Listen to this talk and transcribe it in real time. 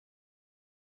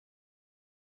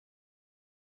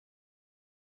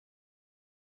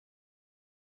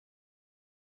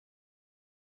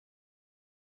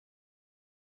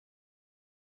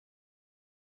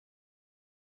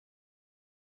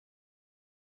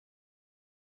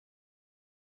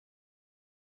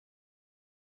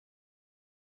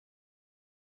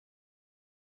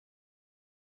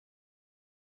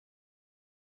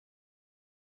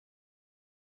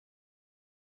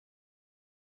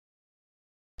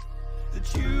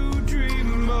that you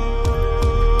dream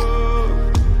of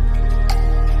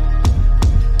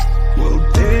will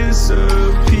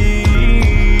disappear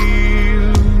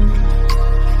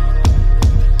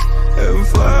and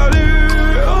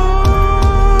flutter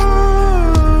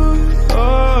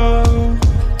on.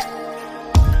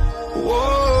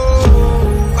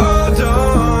 Whoa, hold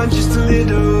on just a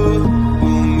little.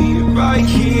 We'll meet right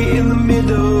here in the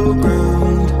middle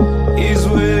ground is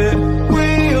where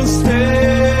we'll stand.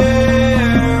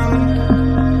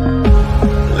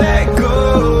 Let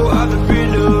go of the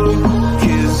riddle,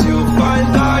 'cause you'll find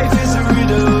life is a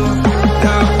riddle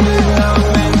that we're not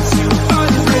meant to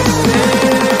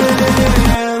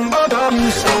understand. But I'm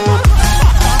so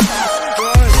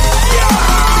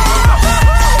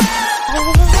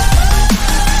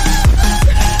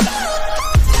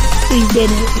We did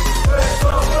it.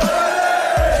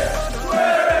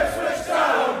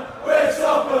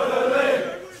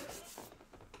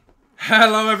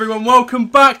 Hello everyone, welcome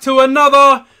back to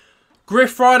another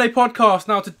Griffriday Podcast.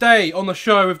 Now today on the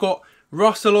show we've got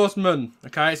Russell Osman.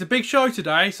 Okay, it's a big show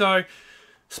today, so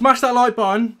smash that like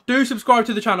button. Do subscribe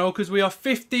to the channel because we are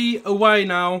 50 away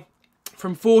now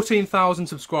from 14,000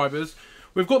 subscribers.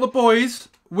 We've got the boys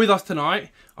with us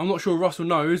tonight. I'm not sure Russell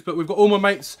knows, but we've got all my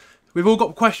mates. We've all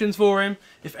got questions for him.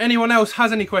 If anyone else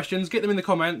has any questions, get them in the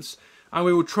comments and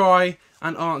we will try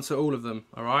and answer all of them.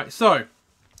 Alright, so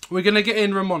we're going to get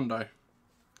in Ramondo.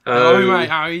 Hello, mate.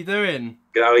 How are you doing?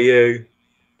 Good, how are you?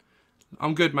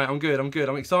 I'm good, mate. I'm good.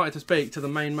 I'm excited to speak to the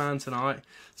main man tonight.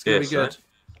 It's going to be good.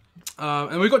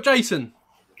 And we've got Jason.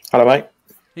 Hello, mate.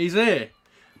 He's here.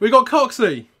 We've got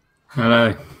Coxie.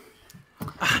 Hello.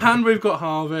 And we've got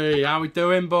Harvey. How we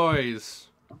doing, boys?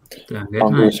 Doing good,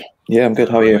 I'm mate. good. Yeah, I'm good.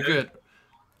 How are you? We're good.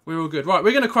 We're all good. Right,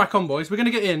 we're going to crack on, boys. We're going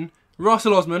to get in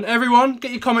Russell Osman. Everyone,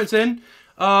 get your comments in.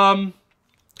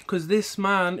 Because this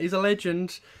man is a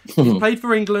legend. He's played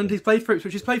for England. He's played for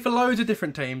Ipswich. He's played for loads of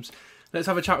different teams. Let's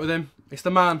have a chat with him. It's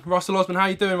the man, Russell Osman. How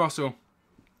you doing, Russell?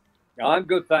 I'm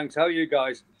good, thanks. How are you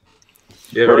guys?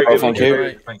 Yeah, Very well, good. thank you.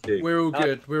 Great, thank you. We're all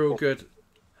good. We're all good.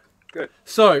 Good.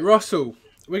 So, Russell,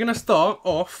 we're going to start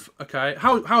off. Okay,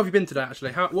 how have you been today?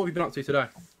 Actually, what have you been up to today?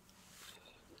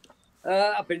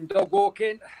 I've been dog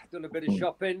walking, done a bit of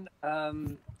shopping. A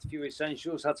few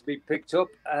essentials had to be picked up.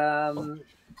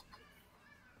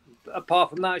 Apart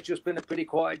from that, it's just been a pretty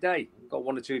quiet day. Got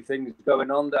one or two things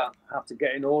going on that I have to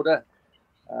get in order.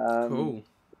 Cool.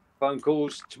 Phone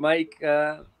calls to make.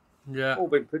 Yeah. All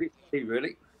been pretty busy,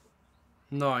 really.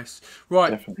 Nice.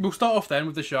 Right, Definitely. we'll start off then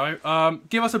with the show.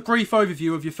 Give us a brief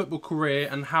overview of your football career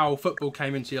and how football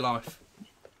came into your life.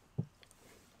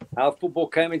 How football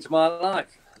came into my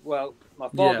life? Well, my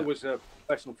father Yeah. was a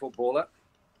professional footballer.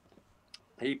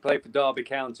 He played for Derby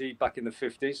County back in the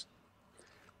 50s.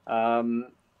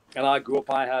 And I grew up,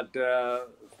 I had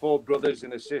 4 brothers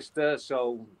and a sister.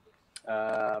 So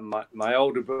my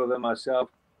older brother, myself,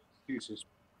 used to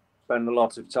spend a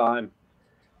lot of time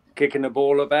kicking the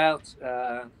ball about.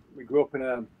 We grew up in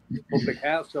a public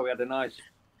house, so we had a nice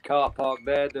car park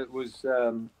there that was,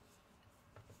 a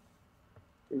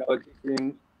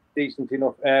decent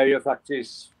enough area for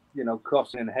practice,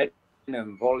 crossing and heading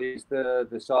and volleys, the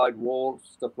side walls,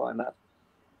 stuff like that.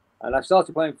 And I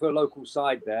started playing for a local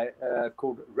side there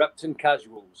called Repton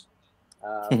Casuals.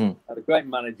 Had a great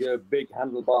manager, big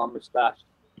handlebar moustache,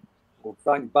 called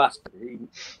Frank Bastard,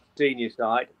 senior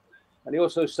side. And he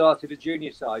also started a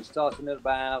junior side, starting at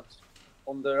about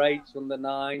under 8s, under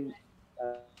 9s.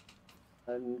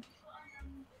 And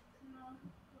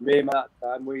me and at that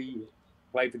time, we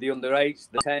played for the under 8s,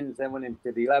 the 10s, then went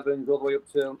into the 11s, all the way up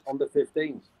to under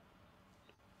 15s.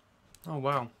 Oh,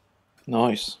 wow.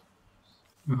 Nice.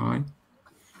 All right.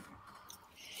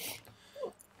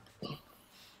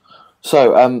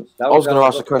 So, I was going to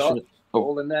ask a question.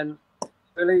 Oh, And then,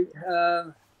 really,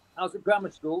 I was at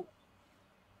grammar school.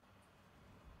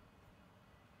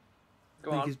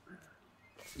 Go on.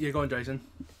 Yeah, go on, Jason.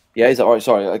 yeah, is that all right?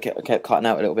 Sorry, I kept cutting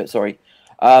out a little bit. Sorry.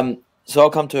 So I'll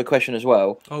come to a question as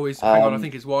well. Oh, hang on. I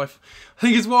think his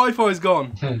Wi-Fi's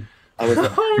gone.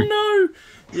 Oh no!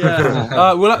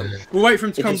 Yeah. We'll wait for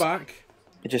him to come back.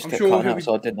 It just I'm kept sure cutting he'll out, be-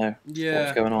 so I didn't know Yeah, what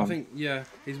was going on. I think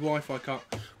his Wi-Fi cut.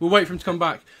 We'll wait for him to come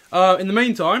back. In the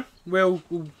meantime, we'll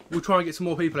try and get some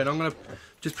more people in. I'm gonna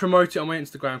just promote it on my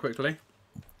Instagram quickly.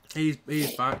 He's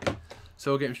back,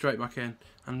 so we'll get him straight back in,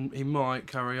 and he might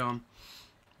carry on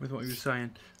with what he was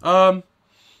saying. But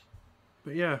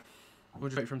yeah, we'll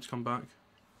just wait for him to come back.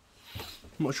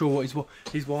 I'm not sure what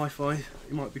his Wi-Fi.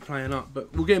 He might be playing up,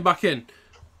 but we'll get him back in.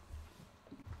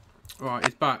 All right,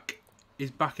 he's back. He's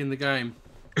back in the game.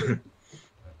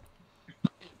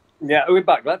 Yeah, are we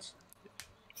back, lads?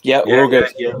 Yeah, we're all good.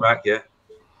 Yeah, back, yeah.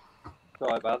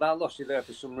 Sorry about that. I lost you there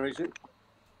for some reason.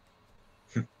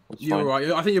 It's You're fine. all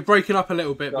right. I think you're breaking up a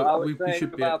little bit, So I but was we saying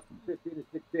should be. about 15 and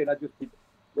 16. I just did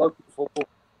local football.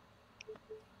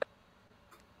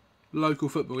 Local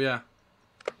football, yeah.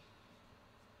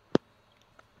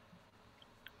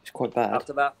 It's quite bad.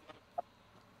 After that,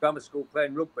 grammar school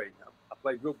playing rugby. I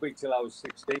played rugby till I was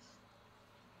 16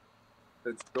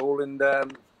 at school, and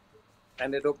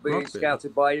ended up being Rugby?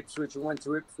 scouted by Ipswich and went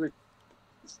to Ipswich.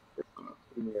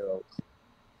 16-year-old.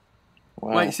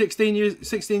 Wow. Wait, 16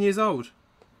 years old.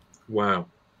 Wow.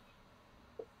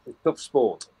 It's tough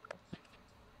sport.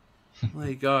 There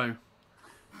you go.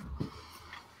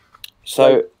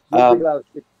 So, Rugby till I was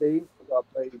 16. So I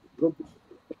played rugby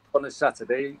on a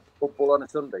Saturday, football on a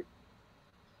Sunday.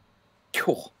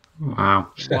 cool. Wow.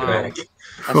 Wow. That's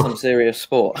some serious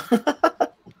sport.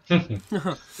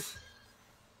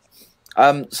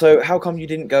 So how come you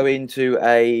didn't go into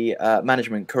a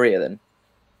management career then?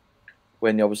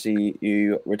 When obviously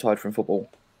you retired from football.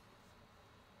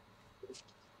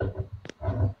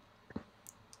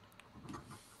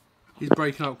 He's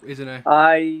breaking up, isn't he?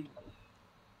 I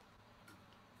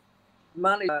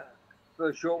managed for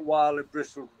a short while at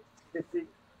Bristol City.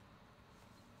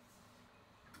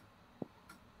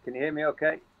 Can you hear me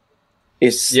okay?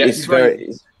 It's Yeah, it's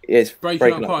very it's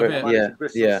breaking up quite a very- bit. I managed Yeah, at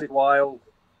Bristol yeah. City while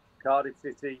Cardiff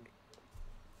City.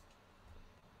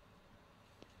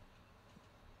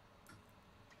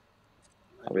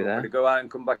 Are we I'm there? going to go out and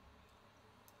come back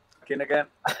in again.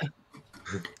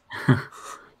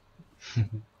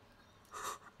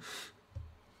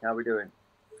 How are we doing?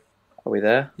 Are we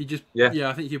there? You just Yeah.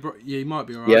 I think you might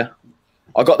be alright. Yeah.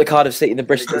 I got the Cardiff City and the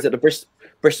Bristol. Is it the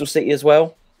Bristol City as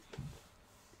well?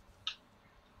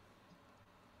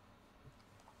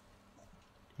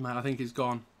 Man, I think he's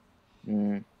gone.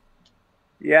 Mm.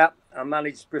 Yeah, I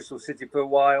managed Bristol City for a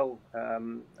while.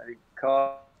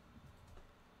 Cardiff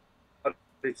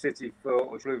City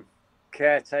for sort of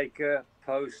caretaker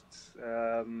posts.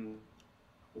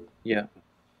 Yeah.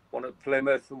 One at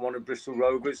Plymouth and one at Bristol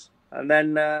Rovers. And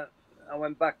then I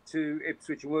went back to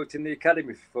Ipswich and worked in the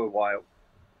academy for a while.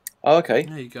 Oh, okay.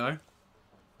 There you go.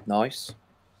 Nice.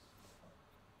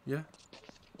 Yeah.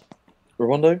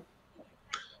 Ravondo?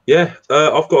 Yeah,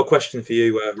 I've got a question for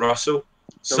you, Russell.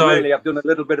 So really, I've done a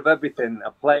little bit of everything.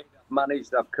 I've played, I've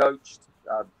managed, I've coached,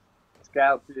 I've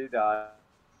scouted, I've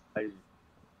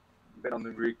been on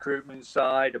the recruitment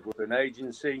side, I've worked with an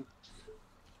agency,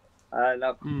 and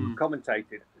I've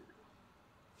commentated.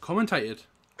 Commentated.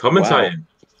 commentating.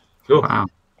 Cool. Wow.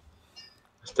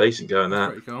 That's decent going, That's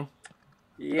that. pretty cool.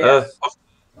 Yes.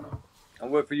 I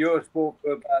worked for Eurosport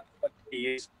for about 20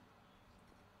 years.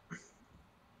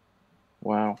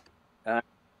 Wow.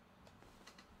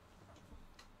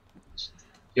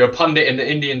 You're a pundit in the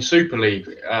Indian Super League,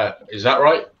 is that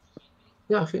right?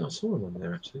 Yeah, I think I saw him on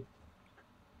there, actually.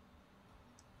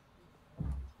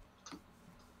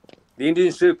 The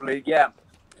Indian Super League, yeah.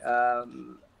 I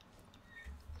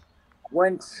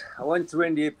went to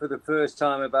India for the first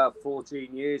time about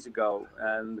 14 years ago,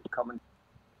 and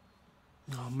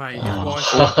Oh, mate. Why?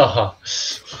 Oh,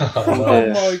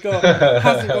 Oh my god,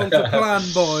 hasn't gone to plan,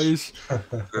 boys.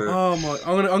 Oh my!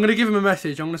 I'm gonna give him a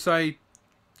message. I'm gonna say,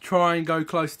 try and go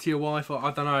closer to your wife.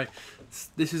 I don't know.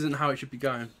 This isn't how it should be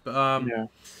going. But Yeah.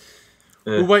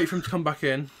 we'll wait for him to come back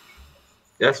in.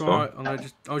 Yeah, that's Right, fine.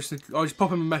 I'll just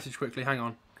pop him a message quickly. Hang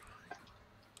on.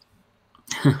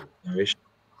 No issue.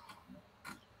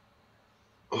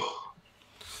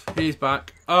 He's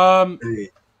back.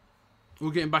 We'll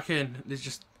get him back in. There's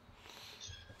just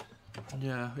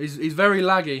he's very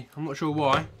laggy. I'm not sure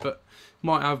why, but we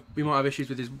might have issues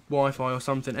with his Wi-Fi or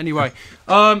something. Anyway,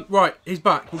 right, he's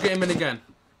back. We'll get him in again.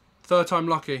 Third time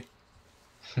lucky.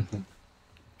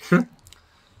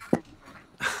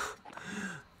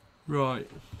 Right.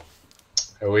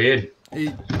 are we in?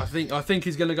 I think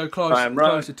he's going to go I am right.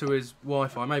 closer to his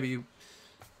Wi-Fi. Maybe you.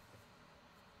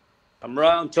 I'm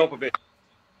right on top of it.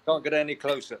 Can't get any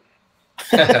closer.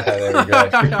 There we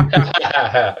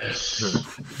go.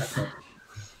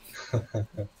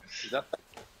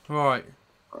 Right.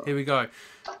 Here we go.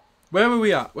 Where were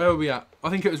we at? I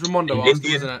think it was Ramondo In asked,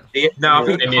 Indian- wasn't it? No, I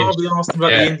think Indians. Harvey asked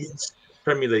about Yeah. the Indian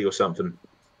Premier League or something.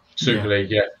 Super League,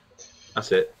 yeah.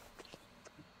 That's it.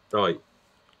 Right.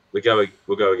 We'll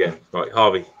go again. Right,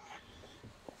 Harvey.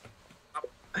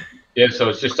 Yeah, so I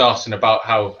was just asking about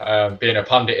how being a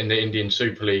pundit in the Indian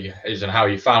Super League is and how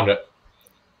you found it.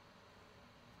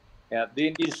 Yeah, the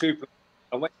Indian Super.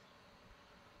 I went.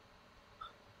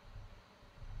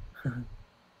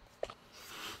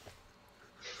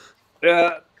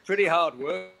 Pretty hard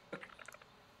work.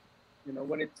 You know,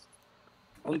 when it's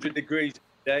 100 degrees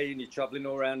a day and you're travelling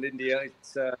all around India,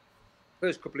 it's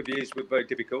first couple of years were very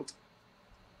difficult,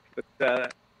 but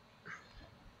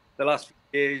the last few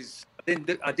years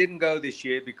I didn't go this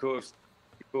year because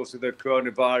of the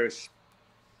coronavirus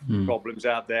problems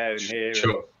out there and here.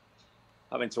 Sure. And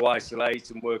having to isolate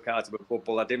and work out of a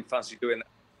bubble. I didn't fancy doing that.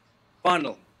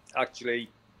 Final, actually,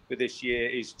 for this year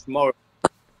is tomorrow.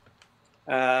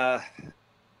 In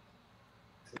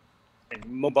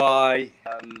Mumbai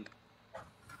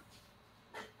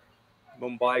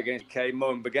against K.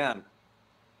 Mohun Bagan.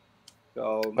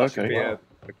 So that should be a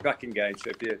cracking game.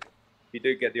 So if you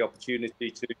do get the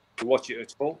opportunity to watch it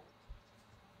at all,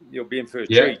 you'll be in for a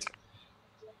treat.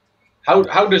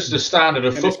 How does the standard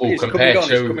of football compare to?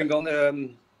 It's coming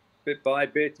on bit by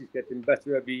bit. It's getting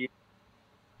better every year.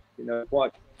 You know,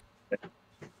 quite.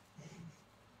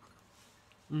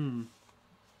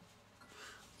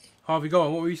 Harvey, go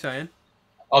on. What were you saying?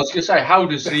 I was going to say, how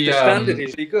does the standard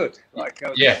is really good? Like I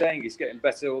was saying, it's getting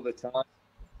better all the time.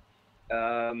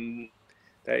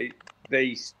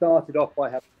 They started off by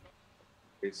having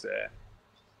is there.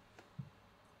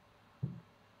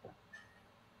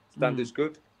 Standard's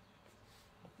good.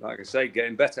 Like I say,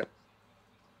 getting better.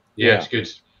 Yeah, it's good.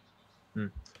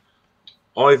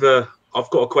 I've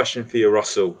got a question for you,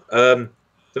 Russell. Don't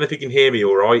know if you can hear me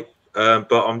all right,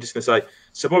 but I'm just going to say,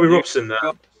 so Bobby Robson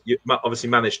obviously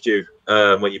managed you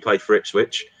when you played for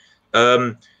Ipswich.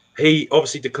 He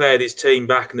obviously declared his team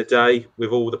back in the day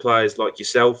with all the players like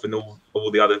yourself and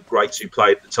all the other greats who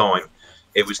played at the time.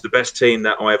 It was the best team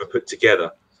that I ever put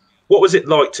together. What was it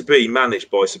like to be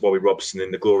managed by Sir Bobby Robson in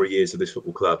the glory years of this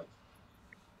football club?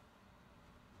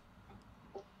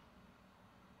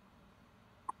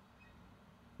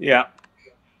 Yeah.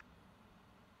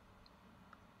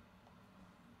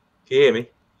 Can you hear me?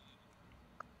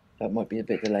 That might be a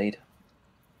bit delayed.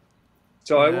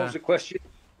 Sorry, what was the question?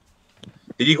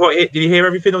 Did you hear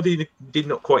everything, or did you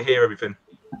not quite hear everything?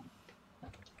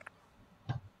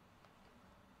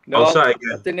 No, I'll say I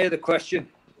again. didn't hear the question.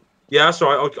 Yeah, that's all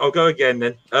right. I'll go again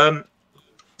then.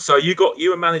 So you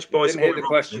were managed by Sir Bobby Robson.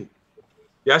 Question.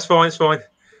 Yeah, it's fine. It's fine.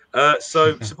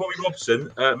 So Sir Bobby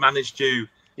Robson managed you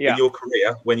in your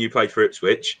career when you played for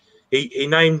Ipswich. He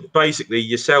named basically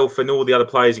yourself and all the other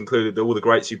players, included all the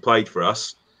greats who played for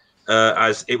us,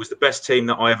 as it was the best team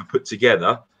that I ever put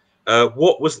together.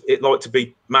 What was it like to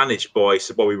be managed by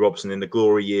Sir Bobby Robson in the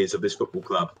glory years of this football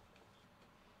club?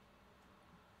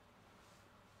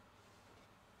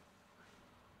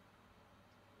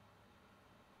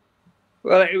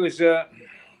 Well, it was an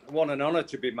honour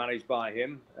to be managed by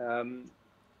him.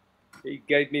 He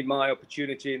gave me my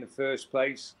opportunity in the first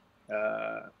place,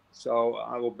 so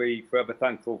I will be forever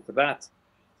thankful for that.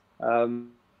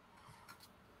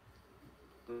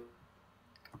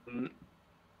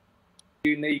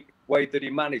 Unique way that he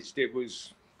managed it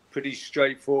was pretty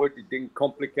straightforward. It didn't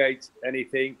complicate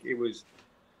anything. It was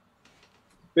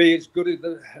be as good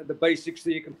at the basics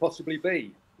that you can possibly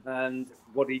be. And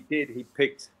what he did, he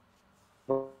picked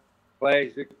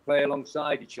players that could play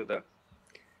alongside each other.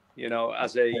 You know,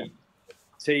 as a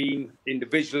team,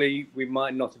 individually, we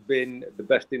might not have been the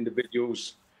best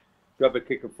individuals to ever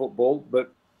kick a football,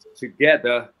 but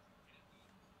together,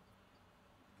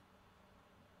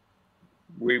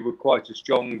 we were quite a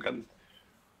strong, and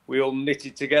we all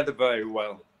knitted together very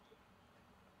well.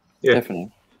 Yeah,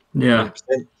 Definitely. Yeah.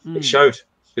 It showed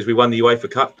because we won the UEFA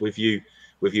Cup with you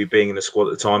being in the squad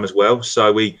at the time as well.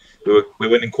 So we were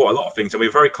winning quite a lot of things, and we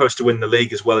were very close to winning the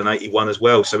league as well in '81 as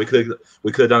well. So we could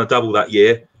have done a double that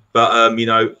year. But you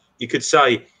know, you could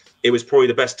say it was probably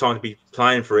the best time to be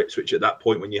playing for Ipswich at that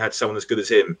point when you had someone as good as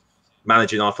him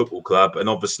managing our football club. And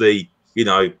obviously, you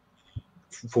know,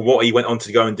 for what he went on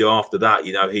to go and do after that,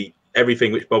 you know,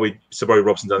 everything which Sir Bobby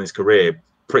Robson done in his career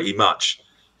pretty much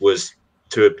was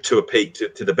to a peak,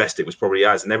 to the best it was probably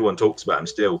as, and everyone talks about him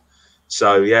still.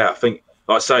 So yeah, I think,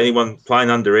 like I say, anyone playing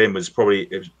under him was probably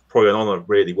an honour,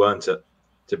 really, weren't it,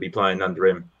 to be playing under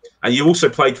him. And you also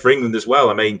played for England as well.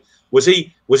 I mean, was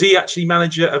he actually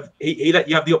manager of? He let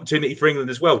you have the opportunity for England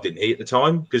as well, didn't he, at the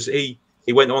time? Because he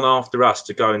went on after us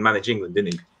to go and manage England,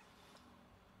 didn't he?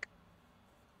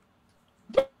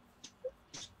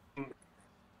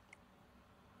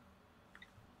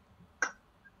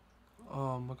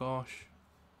 Oh my gosh,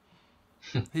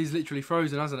 he's literally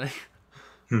frozen, hasn't he?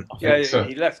 Yeah,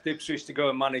 he left Ipswich to go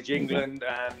and manage England,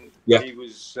 and he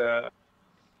was the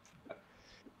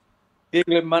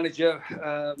England manager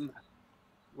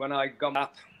when I got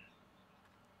up.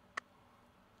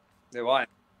 There I am.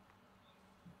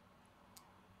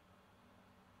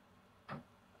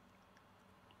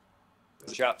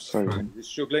 Chaps, is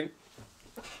struggling.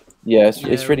 Yeah,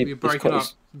 it's really you're breaking up,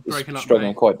 struggling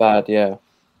mate. quite bad. Yeah.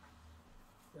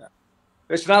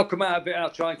 Listen, I'll come out of it. I'll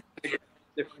try and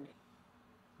different.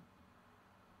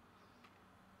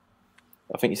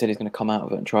 I think he said he's going to come out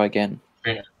of it and try again.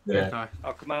 Yeah. Okay.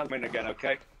 I'll come out and win again,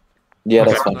 okay? Yeah,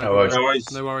 that's Okay. fine. No worries. No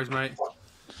worries. No worries, mate.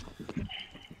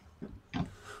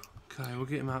 Okay, we'll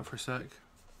get him out for a sec.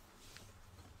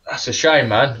 That's a shame,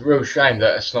 man. Real shame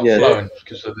that it's not Yeah. flowing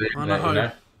because of the I internet, you know.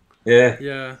 know. Yeah.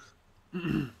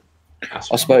 Yeah.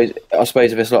 That's I suppose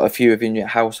if it's like a few of you in your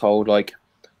household, like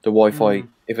the Wi-Fi, Mm.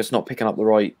 if it's not picking up the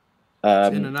right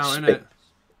It's in and out, spe- innit?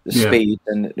 the Yeah. speed,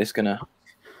 then it's gonna.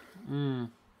 Mm.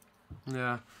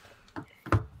 Yeah.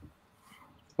 But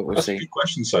we'll That's a see. good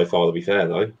question so far. To be fair,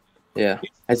 though. Yeah.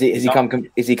 Has he come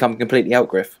completely out,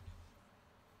 Griff?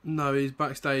 No, he's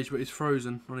backstage, but he's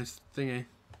frozen on his thingy.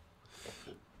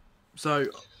 So,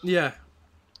 yeah.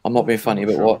 I'm not being funny,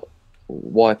 but Sure.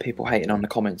 why are people hating on the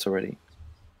comments already?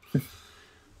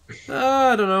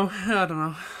 I don't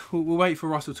know. We'll wait for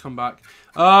Russell to come back.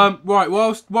 Right,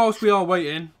 whilst we are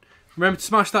waiting, remember to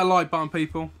smash that like button,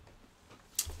 people.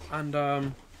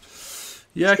 And,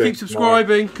 yeah, keep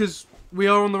subscribing, because we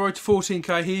are on the road to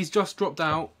 14k. He's just dropped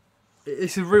out.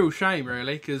 It's a real shame,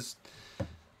 really, because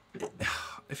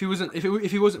if he wasn't,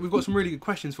 we've got some really good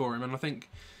questions for him, and I think,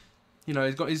 you know,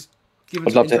 he's given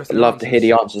I'd some love interesting to hear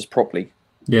the answers. answers properly.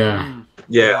 Yeah.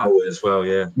 Yeah, I would as well.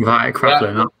 Yeah. Without it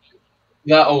crackling up.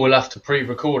 That or we'll have to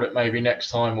pre-record it maybe next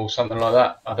time or something like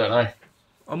that. I don't know.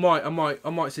 I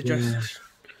might suggest.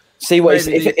 See what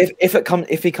Maybe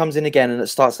if he comes in again and it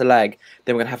starts to lag,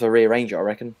 then we're gonna have to rearrange it, I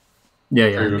reckon.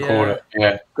 Yeah. Pre-record it.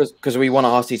 Yeah. Because we want to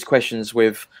ask these questions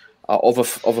with of a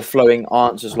flowing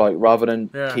answers, like rather than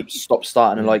Yeah. keep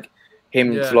starting and like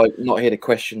him Yeah. to like not hear the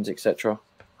questions, etc.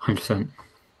 100%.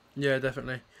 Yeah,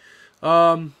 definitely.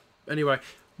 Anyway,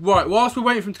 right. Whilst we're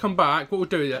waiting for him to come back, what we'll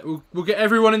do is we'll get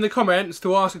everyone in the comments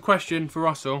to ask a question for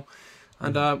Russell,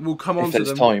 and we'll come on If to there's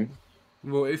them. time.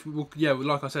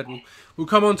 Like I said, we'll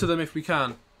come on to them if we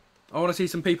can. I want to see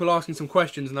some people asking some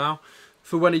questions now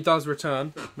for when he does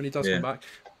return, when he does come back.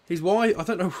 His wife, I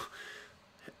don't know.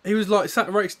 He was like sat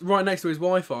right next to his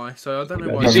Wi-Fi, so I don't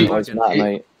know why Is he's he- lagging.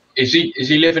 Mate. Is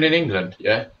he living in England?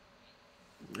 Yeah.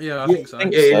 Yeah, I think so. I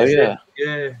think Yeah, so, yeah.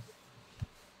 yeah. Yeah.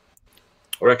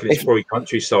 I reckon it's If- probably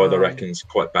countryside. I reckon it's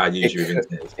quite bad usually with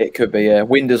internet. It could be, yeah.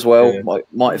 Wind as well Yeah.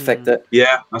 might affect it.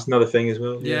 Yeah, that's another thing as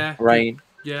well. Yeah, Rain.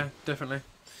 yeah, definitely.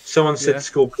 Someone said Yeah. to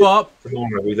score But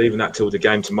tomorrow. We're leaving that till the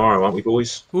game tomorrow, aren't we,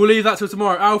 boys? we'll leave that till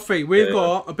tomorrow. Alfie, we've Yeah.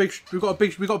 got a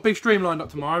big stream lined up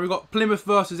tomorrow. We've got Plymouth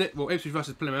versus Ipswich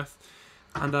versus Plymouth,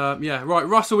 and yeah, right.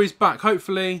 Russell is back.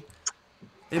 Hopefully,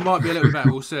 it might be a little better.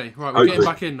 We'll see. Right, we're getting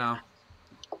back in now.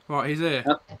 Right, he's here.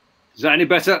 Is that any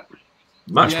better?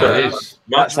 Much Yeah, better. it is.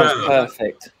 That Much sounds better.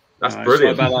 perfect. That's Sorry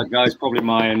brilliant. about that, guys. Probably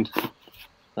my end.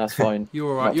 That's fine. You're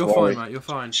all right. Not You're to worry. fine, mate. You're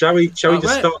fine. Shall we just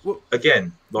where- start wh-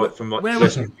 again, like from like where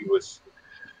first was- viewers?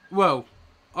 Well,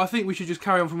 I think we should just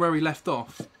carry on from where we left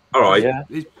off. All right. Yeah.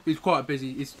 He's quite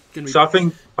busy. He's going to be. So I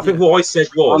think what I said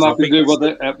was I'm I happy to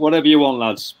think do whatever you want,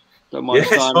 lads. Don't mind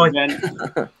Yeah, starting it's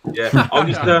again. yeah. I'm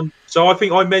just so I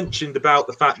think I mentioned about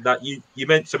the fact that you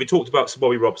meant so we talked about Sir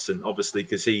Bobby Robson obviously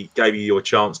because he gave you your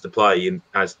chance to play in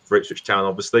as for Ipswich Town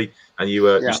obviously, and you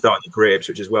started your career at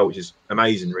Ipswich as well, which is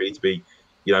amazing really to be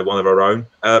one of our own.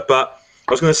 But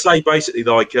I was going to say basically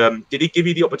like did he give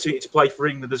you the opportunity to play for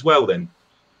England as well then?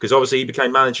 Because obviously he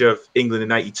became manager of England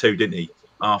in '82, didn't he?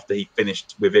 After he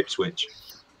finished with Ipswich.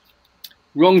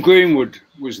 Ron Greenwood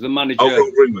was the manager. Oh,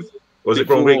 Ron Greenwood. Was it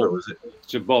Ron Before- Greenwood? Was it?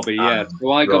 To Bobby, yeah.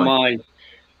 So I got my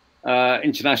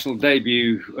international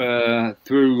debut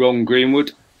through Ron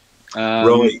Greenwood.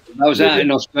 Right. I was out in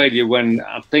Australia when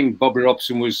I think Bobby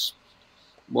Robson was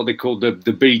what they called the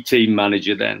B team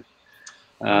manager then.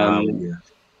 Yeah.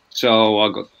 So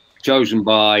I got chosen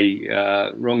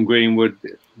by Ron Greenwood.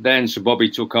 Then Sir Bobby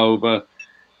took over,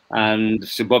 and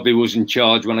Sir Bobby was in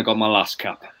charge when I got my last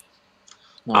cap.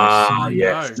 Nice.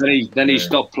 Yeah. Then he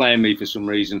stopped playing me for some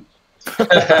reason.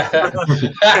 Probably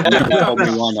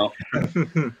why not?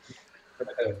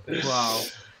 Wow.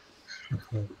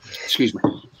 Excuse me.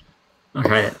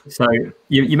 Okay, so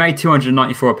you made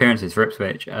 294 appearances for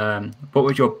Ipswich. What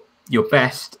was your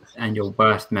best and your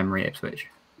worst memory at Ipswich?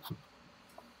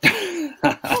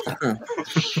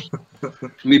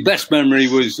 My best memory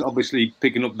was obviously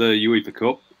picking up the UEFA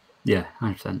Cup. Yeah,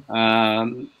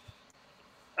 100%.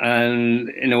 And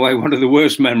in a way, one of the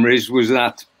worst memories was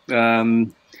that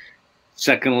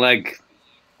second leg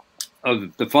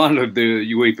of the final of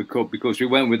the UEFA Cup because we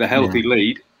went with a healthy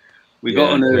lead. We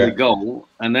got an early goal,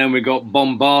 and then we got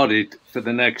bombarded for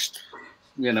the next,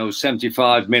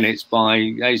 75 minutes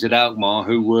by AZ Alkmaar,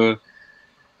 who were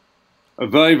a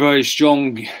very, very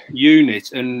strong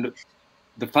unit. And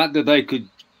the fact that they could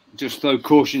just throw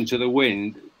caution to the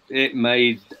wind, it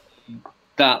made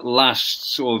that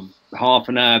last sort of half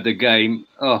an hour of the game,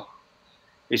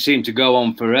 it seemed to go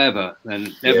on forever,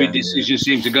 and every decision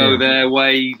seemed to go their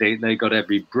way. They got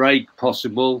every break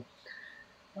possible.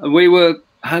 And we were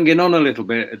hanging on a little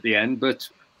bit at the end, but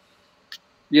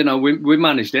we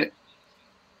managed it.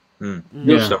 Very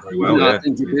well. I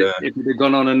think if it had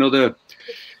gone on another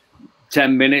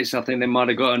 10 minutes, I think they might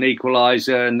have got an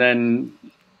equaliser, and then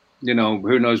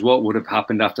who knows what would have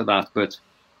happened after that. But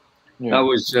that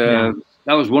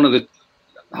was one of the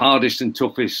hardest and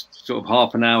toughest sort of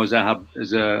half an hours I had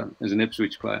as an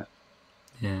Ipswich player.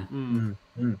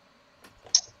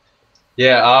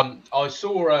 I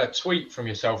saw a tweet from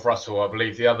yourself, Russell, I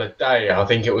believe the other day. I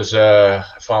think it was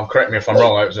correct me if I'm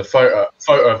wrong, it was a photo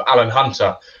of Alan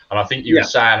Hunter, and I think you were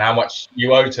saying how much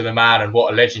you owe to the man and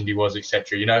what a legend he was,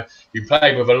 etc. You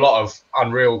played with a lot of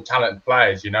unreal talented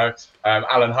players.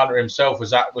 Alan Hunter himself,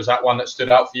 was that one that stood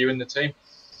out for you in the team?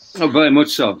 Oh, very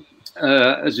much so.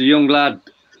 As a young lad,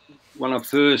 when I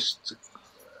first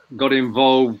got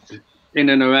involved in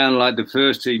and around like the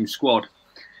first team squad,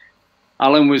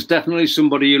 Alan was definitely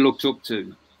somebody you looked up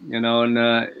to, and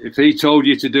if he told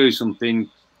you to do something,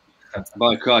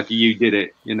 by crikey, you did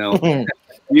it, He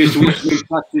used to watch me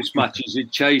practice matches.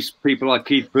 He'd chase people like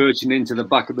Keith Burchin into the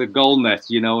back of the goal net,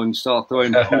 and start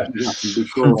throwing punches at him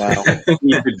before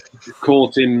he could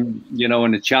caught him,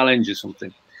 in a challenge or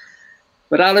something.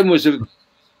 But Alan was and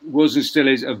still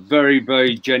is a very,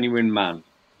 very genuine man.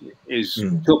 He's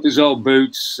tough as old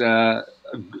boots, a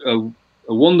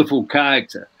wonderful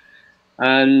character.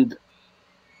 And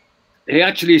he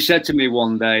actually said to me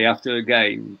one day after a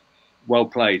game, "Well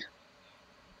played."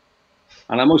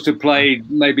 And I must have played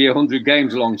maybe 100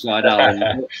 games alongside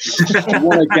Alan.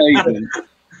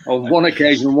 On one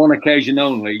occasion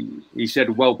only, he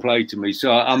said, "Well played" to me.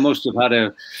 So I must have had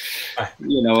a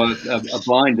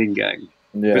blinding game.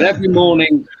 Yeah. But every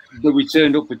morning that we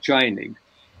turned up for training,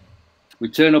 we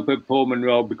turned up at Portman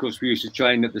Road, because we used to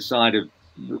train at the side of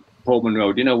Portman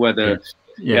Road, where the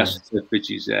the pitch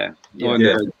is there.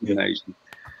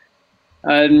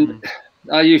 And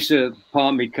I used to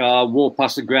park my car, walk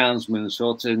past the groundsman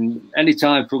and any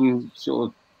time from sort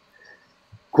of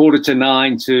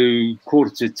 8:45 to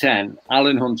 10:15,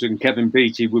 Alan Hunter and Kevin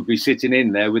Beattie would be sitting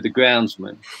in there with the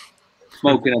groundsman,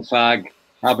 smoking a fag,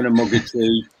 having a mug of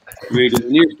tea, reading the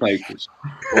newspapers.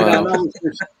 Wow.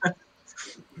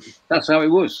 That's how it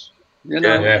was.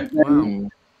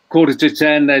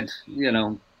 8:45, they'd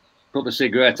put the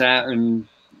cigarette out and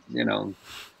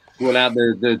pull out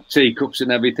the teacups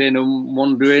and everything and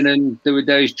wander in and do a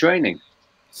day's training.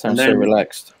 Sounds so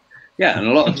relaxed. Yeah, and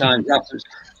a lot of times after,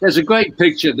 there's a great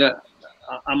picture that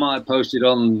I might have posted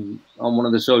on one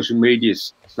of the social media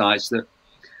sites, that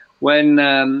when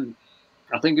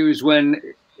I think it was when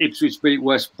Ipswich beat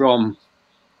West Brom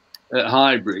at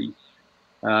Highbury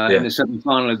in the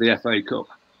semi-final of the FA Cup.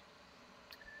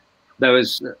 There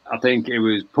was, I think it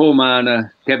was Paul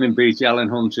Marner, Kevin Beattie, Alan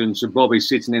Hunter, and Sir Bobby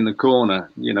sitting in the corner.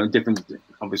 Different.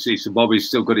 Obviously, Sir Bobby's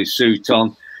still got his suit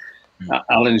on.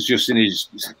 Alan's just in his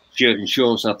shirt and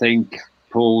shorts, I think.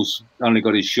 Paul's only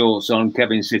got his shorts on.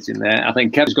 Kevin's sitting there. I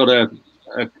think Kevin's got a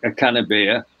can of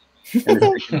beer and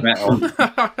a cigarette on.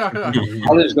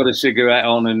 Alan's got a cigarette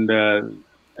on and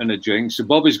a drink. Sir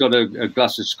Bobby's got a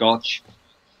glass of scotch,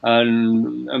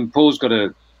 and Paul's got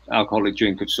a alcoholic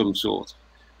drink of some sort.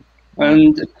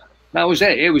 And that was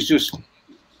it. It was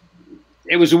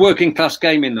a working class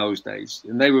game in those days,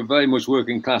 and they were very much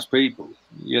working class people,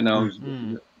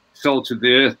 salt of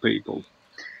the earth people.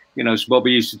 So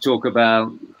Bobby used to talk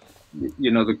about,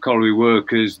 the colliery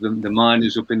workers, the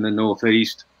miners up in the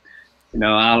northeast.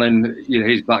 Alan,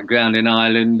 his background in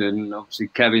Ireland, and obviously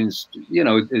Kevin's,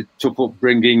 a tough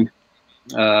upbringing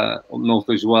up north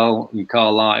as well in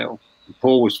Carlisle.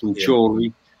 Paul was from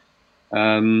Chorley.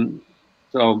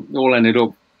 So all ended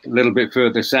up a little bit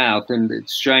further south, and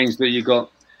it's strange that you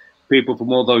got people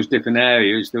from all those different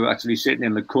areas that were actually sitting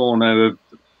in the corner of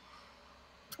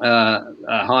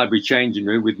a Highbury changing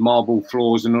room with marble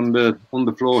floors and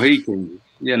underfloor heating.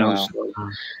 Wow.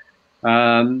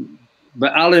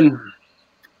 But Alan,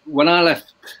 when I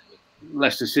left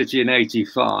Leicester City in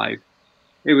 '85,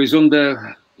 it was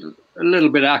under a little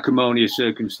bit acrimonious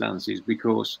circumstances,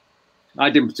 because I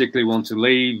didn't particularly want to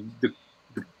leave. The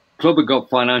club had got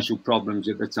financial problems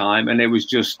at the time, and it was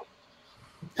just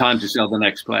time to sell the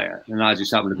next player, and I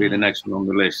just happened to be the next one on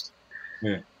the list.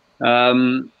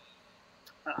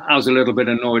 I was a little bit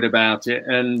annoyed about it,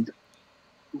 and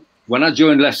when I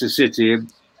joined Leicester City,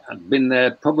 I'd been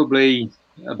there probably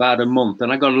about a month,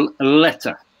 and I got a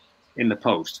letter in the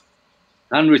post,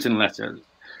 handwritten letter,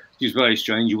 which is very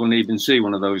strange. You wouldn't even see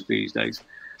one of those these days.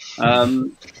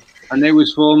 And it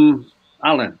was from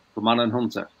Alan from Alan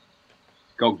Hunter.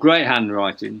 Got great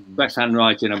handwriting, best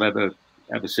handwriting I've ever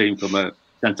seen from a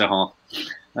centre half,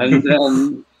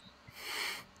 and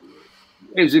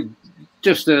it was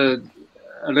just a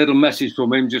little message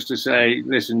from him just to say,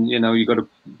 listen, you know, you got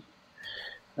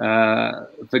to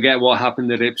forget what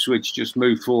happened at Ipswich, just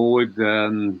move forward.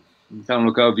 Don't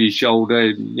look over your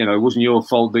shoulder. You know, it wasn't your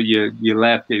fault that you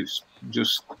left. It was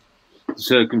just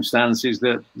circumstances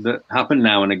that happen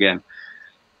now and again.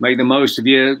 Make the most of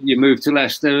your move to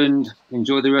Leicester and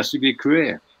enjoy the rest of your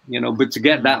career. You know, but to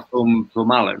get that from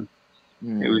Alan,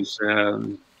 it was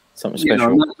something special. You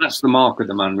know, that's the mark of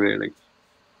the man, really.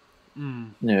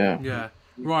 Yeah.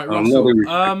 Right,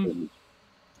 Russell.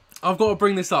 I've got to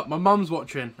bring this up. My mum's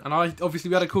watching, and obviously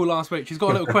we had a call last week. She's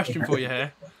got a little question for you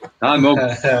here. Hi, Mum.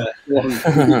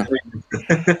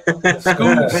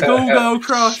 Schoolgirl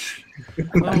crush.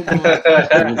 Oh,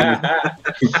 boy.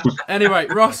 Anyway,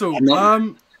 Russell.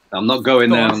 I'm not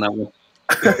going there on that one.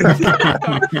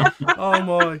 Oh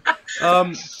my.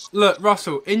 Look,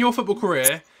 Russell, in your football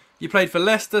career, you played for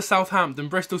Leicester, Southampton,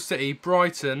 Bristol City,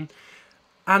 Brighton,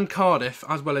 and Cardiff,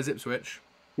 as well as Ipswich.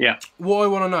 Yeah. What I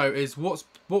want to know is what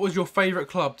was your favourite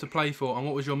club to play for, and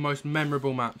what was your most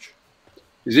memorable match?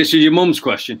 Is this your mum's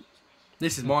question?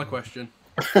 This is my question.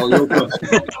 Oh, your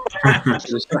question.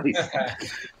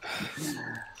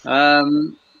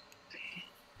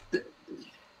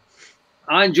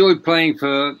 I enjoyed playing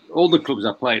for all the clubs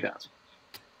I played at.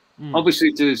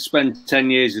 Obviously, to spend 10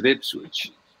 years at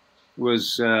Ipswich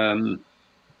was the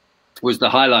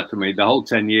highlight for me. The whole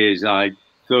 10 years I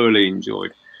thoroughly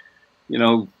enjoyed. You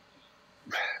know,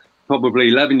 probably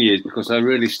 11 years, because I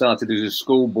really started as a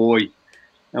schoolboy,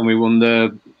 and we won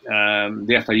the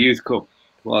FA Youth Cup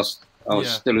whilst I was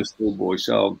still a schoolboy.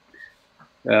 So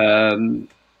I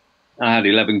had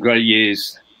 11 great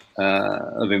years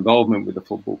of involvement with the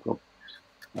football club.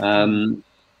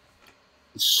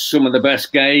 Some of the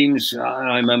best games,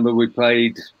 I remember we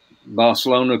played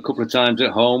Barcelona a couple of times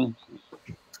at home.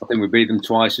 I think we beat them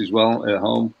twice as well at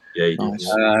home. Yeah, you did.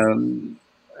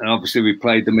 And obviously we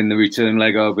played them in the return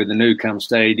leg over at the Nou Camp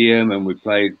Stadium, and we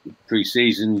played the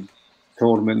pre-season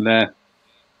tournament there.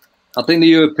 I think the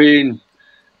European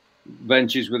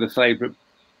ventures were the favourite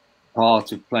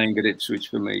part of playing at Ipswich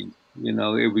for me. You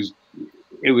know, it was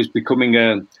becoming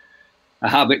a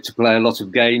habit to play a lot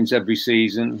of games every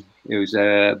season. It was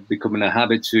becoming a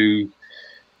habit to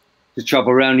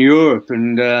travel around Europe,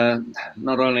 and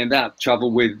not only that,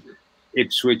 travel with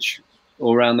Ipswich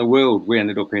all around the world. We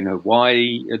ended up in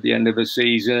Hawaii at the end of the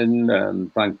season,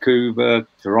 Vancouver,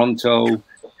 Toronto,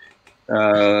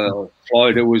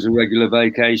 Florida was a regular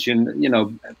vacation, you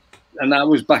know, and that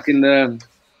was back in the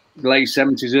late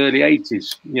 70s, early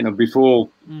 80s, you know, before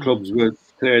clubs were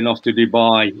clearing off to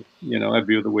Dubai, you know,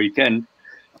 every other weekend.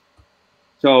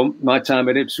 So my time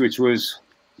at Ipswich was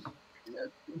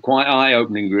quite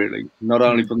eye-opening, really, not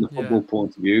only from the football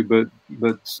point of view, but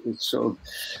it's sort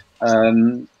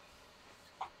of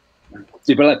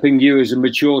developing you as a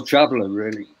mature traveller,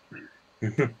 really.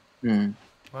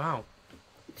 Wow.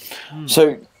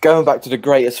 So going back to the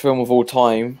greatest film of all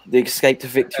time, The Escape to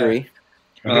Victory.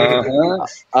 I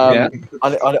want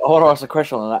to ask a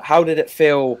question on that. How did it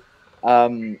feel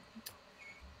working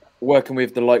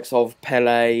with the likes of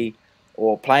Pele,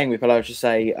 or playing with Pele, I should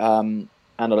say, and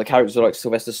the characters like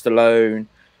Sylvester Stallone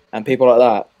and people like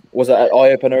that? Was it an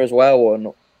eye-opener as well, or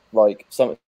not, like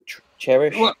something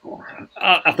cherish? Well,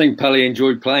 I think Pele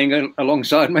enjoyed playing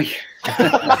alongside me.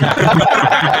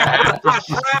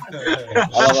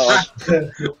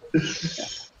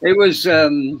 It was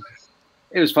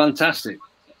fantastic.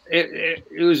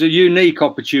 It was a unique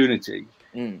opportunity,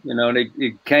 you know, and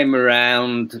it came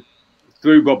around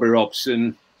through Bobby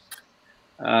Robson.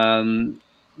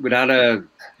 We'd had a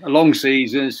long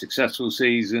season, successful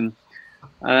season,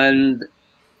 and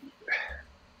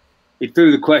it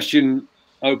threw the question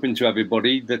open to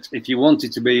everybody that if you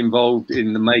wanted to be involved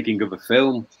in the making of a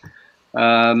film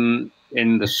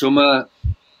in the summer,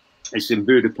 it's in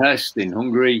Budapest in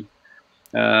Hungary,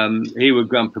 he would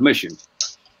grant permission.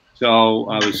 So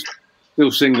I was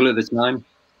still single at the time,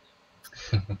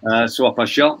 so off I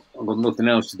shot. I've got nothing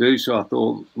else to do, so I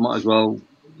thought might as well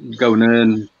go and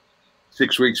earn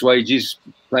 6 weeks' wages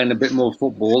playing a bit more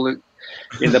football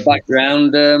in the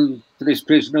background for this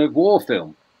prisoner of war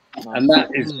film. And that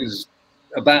is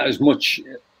about as much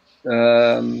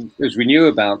as we knew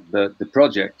about the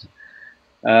project.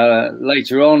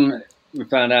 Later on, we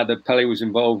found out that Pele was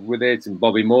involved with it, and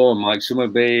Bobby Moore, and Mike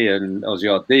Summerby, and Ozzy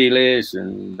Ardiles,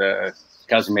 and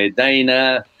Casimir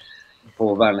Dana,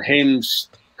 Paul Van Himst,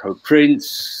 Co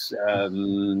Prince,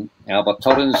 Albert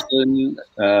Torrenston,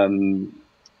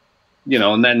 you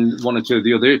know, and then one or two of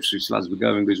the other Ipswich lads were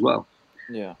going as well.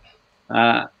 Yeah.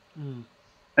 And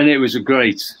it was a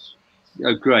great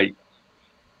time.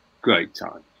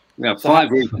 Yeah,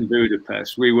 5 weeks in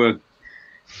Budapest.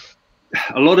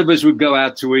 A lot of us would go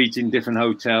out to eat in different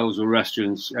hotels or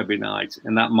restaurants every night,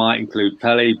 and that might include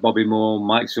Pelly, Bobby Moore,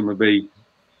 Mike Summerby,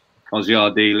 Ozzy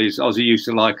Ardiles. Ozzy used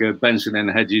to like a Benson and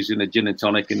Hedges and a gin and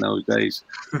tonic in those days.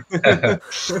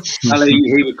 Pelly,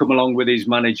 he would come along with his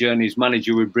manager, and his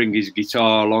manager would bring his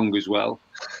guitar along as well.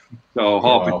 So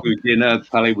halfway through dinner,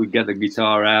 Pelly would get the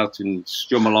guitar out and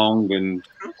strum along and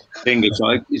sing it.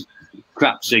 So he's a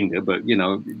crap singer, but you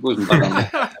know, it wasn't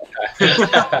bad.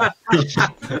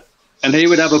 And he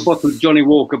would have a bottle of Johnny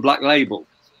Walker Black Label.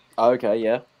 Okay,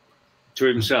 yeah. To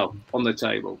himself on the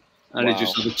table. And he'd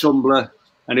just have a tumbler,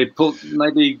 and he'd put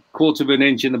maybe 1/4 of an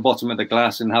inch in the bottom of the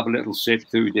glass and have a little sip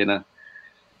through dinner.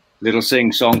 Little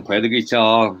sing-song, play the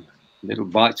guitar, little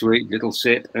bite to eat, little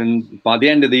sip. And by the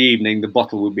end of the evening, the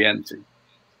bottle would be empty.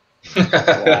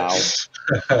 Wow.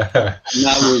 And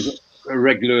that was a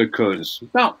regular occurrence.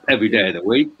 Not every day of the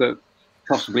week, but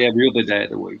possibly every other day of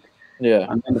the week. Yeah.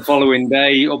 And then the following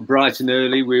day, up bright and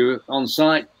early, we were on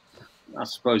site. I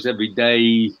suppose every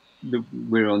day we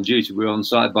were on duty, we were on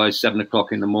site by 7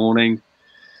 o'clock in the morning.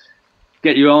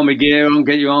 Get your army gear on,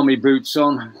 get your army boots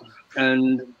on.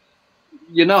 And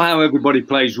you know how everybody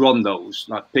plays rondos,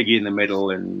 like Piggy in the middle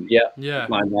and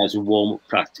line guys and warm-up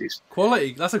practice.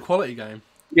 Quality. That's a quality game.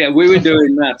 Yeah, we were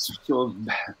doing that sort of,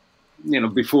 you know,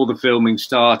 before the filming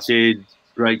started,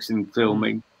 breaks in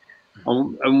filming.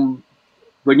 And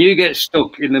when you get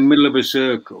stuck in the middle of a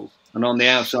circle, and on the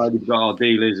outside you've got our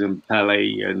dealers and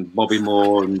Pelly and Bobby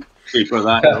Moore and people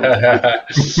like that,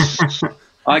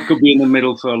 I could be in the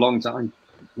middle for a long time.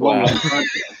 Long time.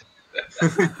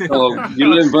 So you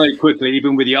learn very quickly,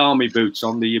 even with your army boots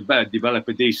on, that you better develop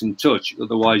a decent touch.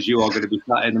 Otherwise, you are going to be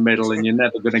sat in the middle and you're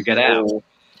never going to get out.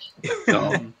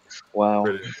 So, wow.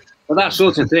 But that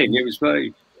sort of thing, it was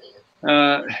very,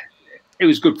 it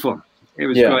was good fun. It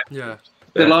was great. Yeah.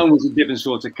 Stallone was a different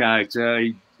sort of character.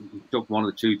 He took one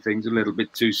or two things a little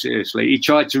bit too seriously. He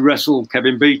tried to wrestle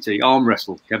Kevin Beattie, arm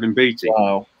wrestle Kevin Beattie.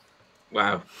 Wow.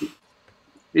 Wow.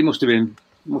 He must have been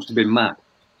mad.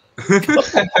 I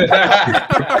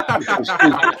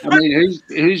mean,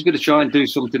 who's going to try and do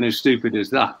something as stupid as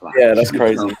that? Like? Yeah, that's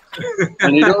crazy.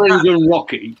 And he'd already done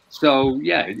Rocky, so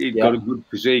yeah, he'd got a good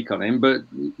physique on him. But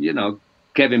you know,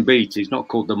 Kevin Beattie's not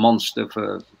called the Monster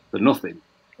for nothing.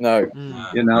 No.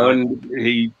 You know, and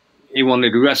he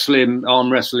wanted to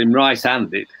arm wrestle him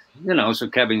right-handed. You know, so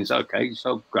Kevin's okay,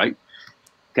 so great.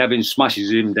 Kevin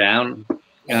smashes him down,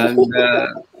 and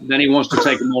then he wants to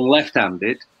take him on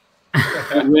left-handed,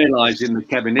 realizing that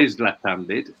Kevin is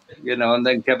left-handed. You know, and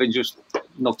then Kevin just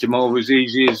knocked him over as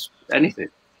easy as anything.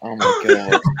 Oh my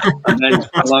god! And then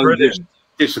Stallone just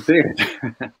disappeared.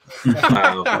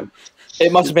 Wow.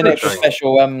 It must have been extra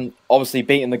special, obviously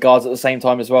beating the guards at the same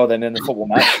time as well then in the football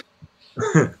match.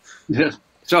 Yeah.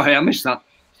 Sorry, I missed that.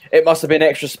 It must have been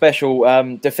extra special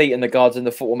defeating the guards in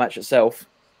the football match itself.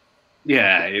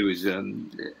 Yeah, it was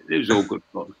all good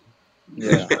fun.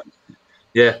 Yeah.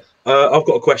 Yeah. I've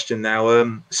got a question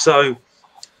now. So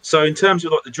in terms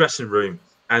of like the dressing room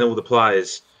and all the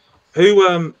players, who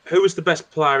was the best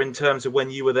player in terms of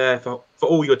when you were there for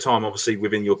all your time, obviously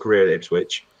within your career at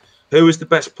Ipswich? Who was the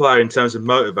best player in terms of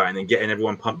motivating and getting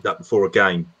everyone pumped up before a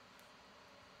game?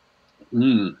 I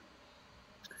mean,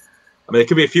 there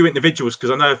could be a few individuals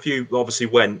because I know a few obviously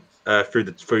went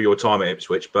through your time at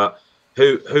Ipswich, but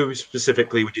who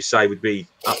specifically would you say would be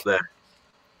up there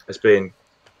as being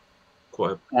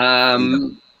quite? I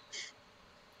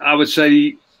would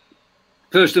say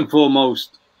first and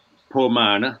foremost, Paul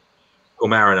Mariner. Paul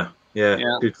Mariner. Yeah,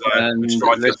 good player. And Good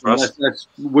for us. let's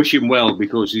wish him well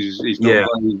because he's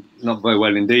not very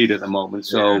well indeed at the moment.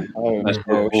 So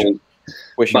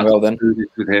wish him well then.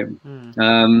 With him.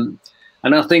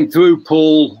 And I think through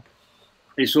Paul,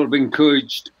 he sort of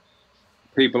encouraged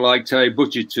people like Terry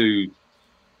Butcher to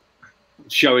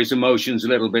show his emotions a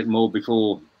little bit more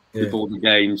before the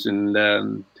games,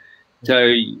 and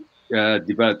Terry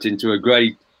developed into a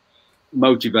great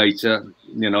motivator,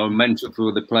 you know, mentor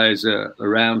for the players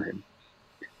around him.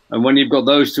 And when you've got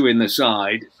those two in the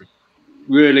side,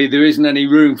 really there isn't any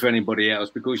room for anybody else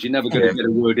because you're never going to get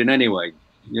a word in anyway.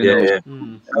 You know?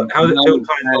 How did it feel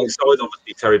playing alongside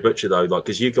obviously Terry Butcher though? Like,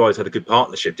 because you guys had a good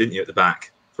partnership, didn't you, at the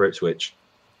back for Ipswich?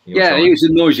 Yeah, he was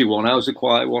a noisy one. I was a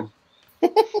quiet one.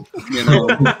 You know,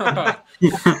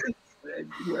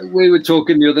 we were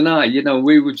talking the other night. You know,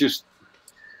 we were just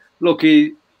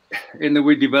lucky in that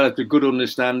we developed a good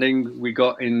understanding. We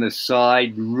got in the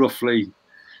side roughly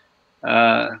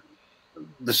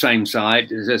the same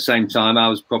side at the same time. I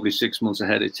was probably 6 months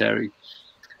ahead of Terry.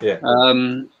 Yeah.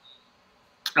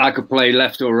 I could play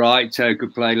left or right. Terry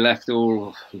could play left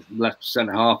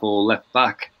centre half or left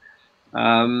back.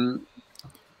 You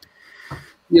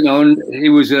know, and he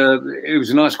was a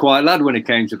nice, quiet lad when he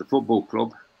came to the football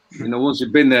club. You know, once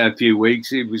he'd been there a few weeks,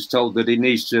 he was told that he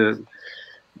needs to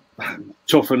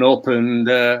toughen up, and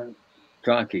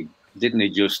crikey, didn't he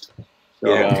just?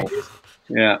 So,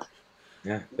 yeah,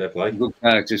 fair play. Good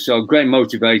character. So great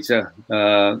motivator.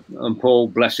 And Paul,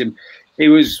 bless him, he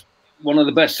was one of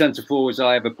the best centre forwards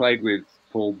I ever played with.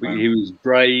 Paul, but he was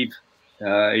brave.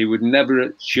 He would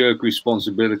never shirk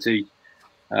responsibility.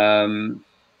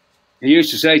 He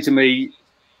used to say to me,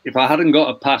 if I hadn't got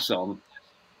a pass on,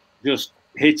 just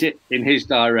hit it in his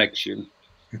direction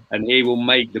and he will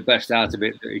make the best out of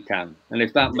it that he can. And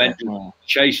if that meant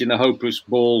chasing a hopeless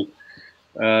ball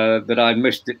that I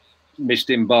missed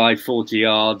him by 40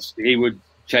 yards, he would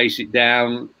chase it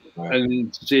down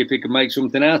and see if he could make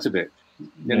something out of it.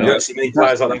 You know, don't see many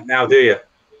players like that now, do you?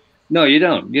 No, you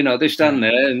don't. You know, they stand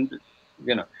there and,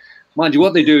 you know, mind you,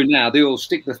 what they do now, they all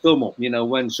stick the thumb up, you know,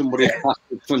 when somebody's passed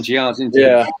 20 yards into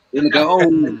it. And they go,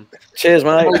 oh, cheers,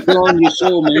 mate. Oh, go on, you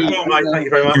saw me. Come on, mate. Thank you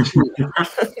very much.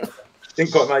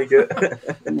 Didn't quite make it.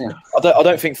 Yeah. I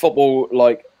don't think football,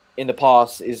 like, in the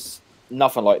past is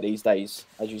nothing like these days,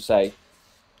 as you say.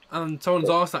 And someone's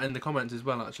asked that in the comments as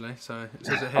well, actually. So it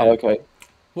says it here. Oh, okay.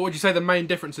 What would you say the main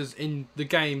differences in the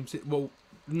games? Well,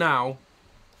 now,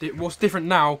 what's different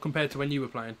now compared to when you were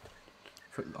playing?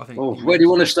 I think. Oh, where do you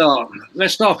want to start?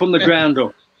 Let's start from the ground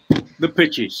up. The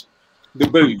pitches, the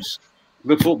boots,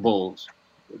 the footballs,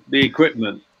 the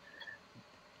equipment,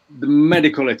 the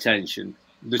medical attention,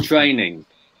 the training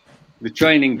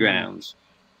grounds,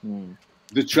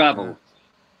 the travel,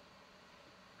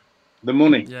 the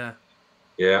money. Yeah.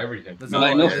 Everything.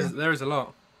 There is a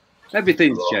lot.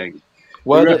 Everything's changed.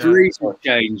 Well, the referees have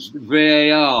changed.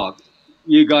 VAR.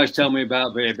 You guys tell me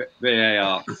about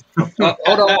VAR.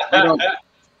 Hold on.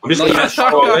 I'm just looking at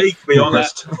the league, to be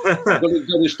honest. Got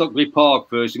to Stockley Park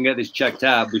first and get this checked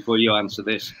out before you answer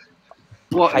this.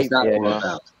 What is that all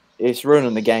about? It's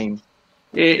ruining the game.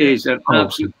 It is an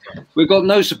absolute. We've got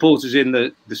no supporters in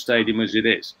the stadium as it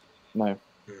is. No.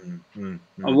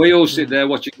 And we all sit there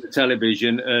watching the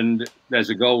television, and there's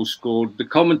a goal scored. The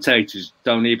commentators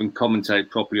don't even commentate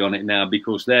properly on it now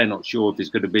because they're not sure if it's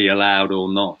going to be allowed or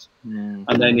not. And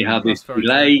then you have this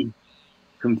delay,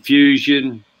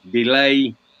 confusion,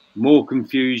 more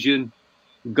confusion.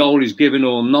 Goal is given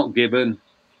or not given.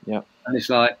 Yeah. And it's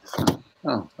like,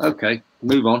 oh, okay,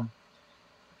 move on.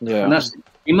 Yeah. And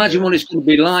imagine what it's going to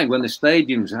be like when the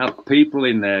stadiums have people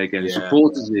in there again,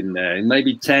 supporters in there, and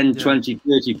maybe 10, 20,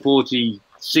 30, 40,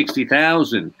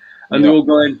 60,000. And they're all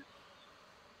going...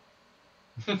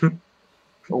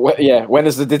 when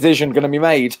is the decision going to be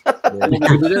made?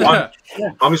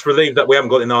 I'm just relieved that we haven't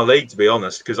got it in our league, to be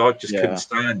honest, because I just couldn't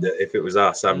stand it if it was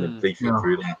us having to beef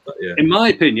through that. But, in my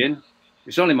opinion,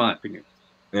 it's only my opinion.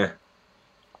 Yeah.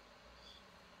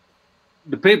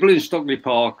 The people in Stockley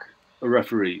Park are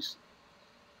referees.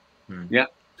 Yeah.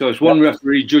 So it's one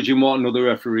referee judging what another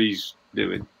referee's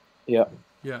doing. Yeah.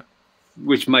 Yeah.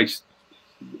 Which makes,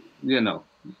 no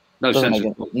sense.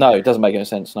 No, it doesn't make any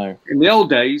sense, no. In the old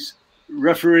days,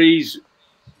 referees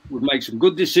would make some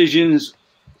good decisions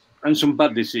and some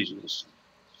bad decisions.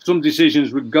 Some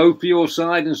decisions would go for your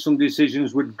side and some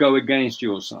decisions would go against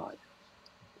your side.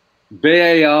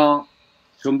 VAR,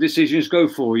 some decisions go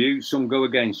for you, some go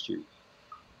against you.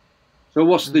 So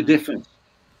what's the difference?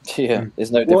 Yeah,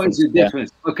 there's no difference. What is the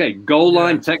difference? Okay, goal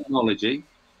line technology,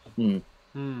 when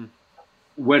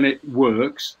it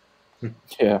works,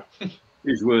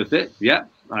 is worth it. Yeah,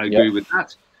 I agree with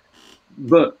that.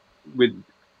 But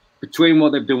between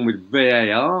what they've done with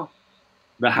VAR,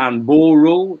 the handball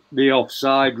rule, the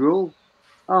offside rule,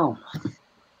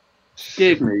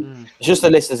 give me. It's just the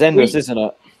list is endless, isn't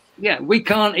it? Yeah, we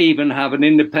can't even have an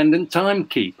independent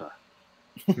timekeeper.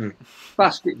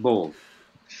 Basketball,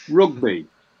 rugby,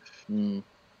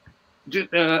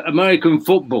 American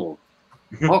football,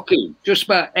 hockey, just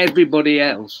about everybody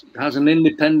else has an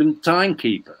independent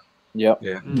timekeeper. Yeah.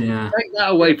 Take that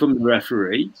away from the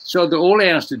referee so that all he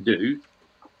has to do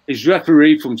is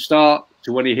referee from start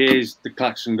to when he hears the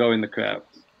klaxon go in the crowd.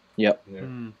 Yep.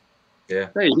 Yeah.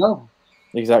 There you go.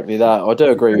 Exactly that. I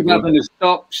do agree with you. Having to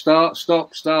stop.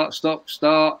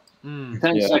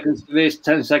 10 seconds for this,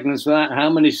 10 seconds for that. How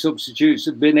many substitutes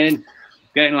have been in?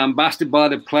 Getting lambasted by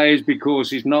the players because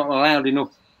he's not allowed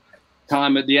enough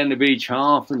time at the end of each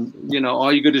half. And,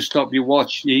 are you going to stop your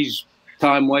watch? He's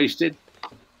time wasted.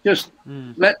 Just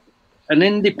let an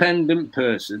independent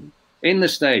person in the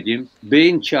stadium be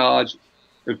in charge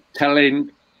of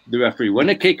telling the referee when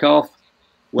to kick off,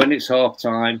 when it's half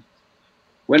time,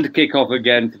 when to kick off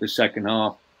again for the second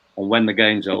half, and when the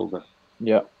game's over.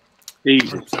 Yeah.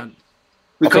 Easy. 100%.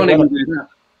 We can't even do that.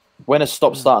 When it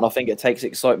stops starting, I think it takes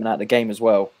excitement out of the game as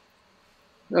well.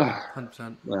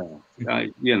 100%. Well,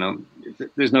 you know,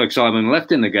 there's no excitement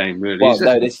left in the game, really. Well, is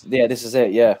there? no, this is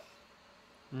it. Yeah.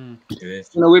 You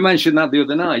know, we mentioned that the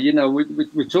other night. You know,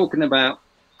 we're talking about,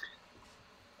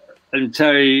 and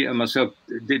Terry and myself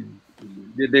did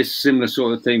this similar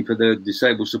sort of thing for the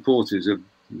disabled supporters of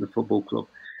the football club.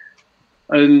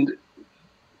 And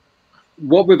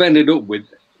what we've ended up with,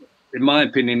 in my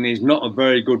opinion, is not a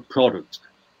very good product.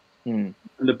 And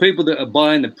the people that are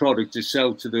buying the product to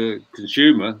sell to the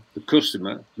consumer, the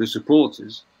customer, the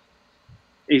supporters,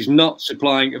 is not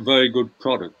supplying a very good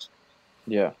product.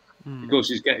 Yeah. Because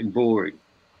it's getting boring.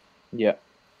 Yeah.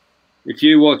 If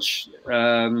you watch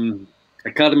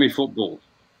academy football,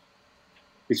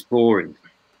 it's boring.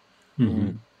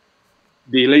 The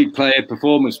elite player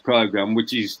performance program,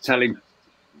 which is telling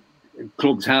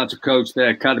clubs how to coach their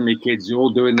academy kids, are all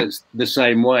doing this the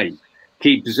same way.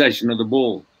 Keep possession of the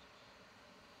ball.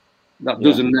 That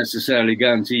doesn't necessarily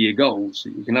guarantee your goals.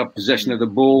 You can have possession of the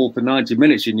ball for 90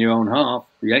 minutes in your own half.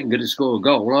 You ain't going to score a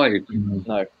goal, are you?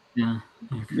 No. Yeah.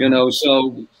 You know,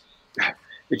 so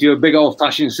if you're a big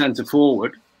old-fashioned centre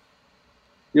forward,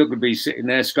 you're going to be sitting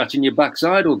there scratching your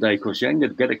backside all day because you ain't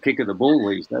going to get a kick of the ball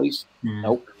these days.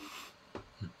 Nope.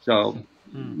 So,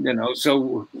 you know,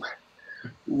 so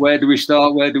where do we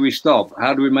start? Where do we stop?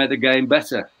 How do we make the game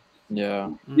better?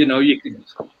 Yeah. You know,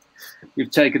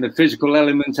 you've taken the physical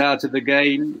element out of the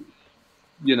game.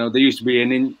 You know, there used to be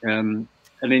an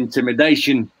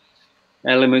intimidation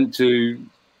element to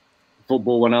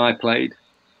football when I played,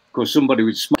 because somebody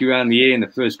would smack you around the ear in the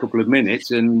first couple of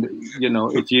minutes, and you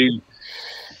know, if you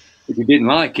didn't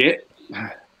like it,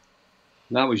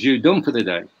 that was you done for the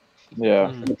day.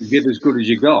 Yeah. You give as good as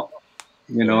you got,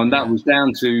 you know, and that was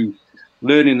down to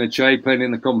learning the trade, playing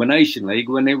in the combination league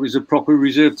when it was a proper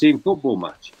reserve team football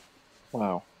match.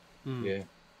 Wow. Yeah.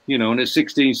 You know, and at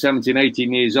 16, 17,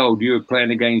 18 years old, you were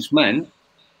playing against men.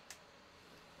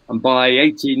 And by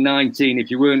 18, 19,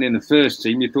 if you weren't in the first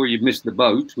team, you thought you'd missed the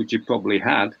boat, which you probably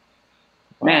had.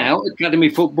 Wow. Now, academy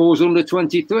football's under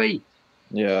 23.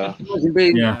 Yeah. Imagine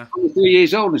being 23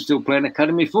 years old and still playing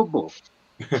academy football.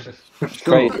 It's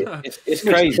crazy. It's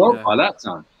crazy. By that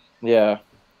time. Yeah.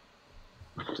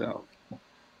 So.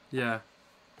 Yeah.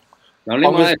 Only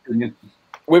my opinion.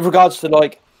 With regards to,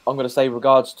 like, I'm going to say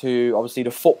regards to, obviously,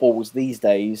 the footballs these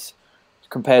days,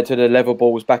 compared to the leather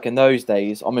balls back in those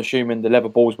days, I'm assuming the leather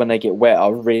balls, when they get wet,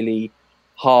 are really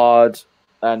hard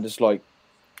and just like,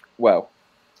 well,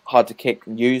 hard to kick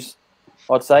and use,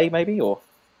 I'd say, maybe, or?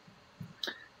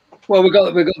 Well, we've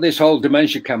got this whole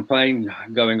dementia campaign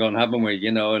going on, haven't we?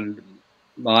 You know, and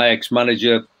my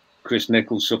ex-manager, Chris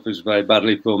Nichols, suffers very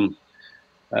badly from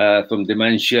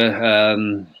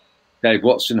dementia. Dave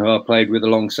Watson, who I played with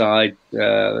alongside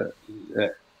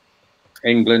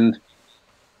England.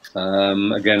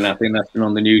 Again, I think that's been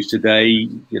on the news today.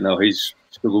 You know, he's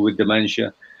struggled with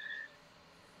dementia.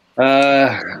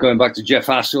 Going back to Jeff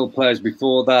Hassel, players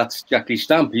before that, Jackie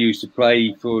Stamper used to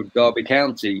play for Derby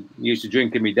County. He used to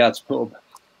drink in my dad's pub,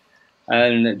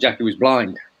 and Jackie was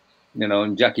blind. You know,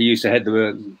 and Jackie used to head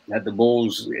the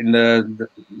balls in the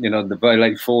very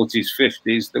late 40s,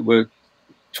 50s that were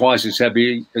twice as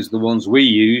heavy as the ones we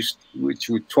used, which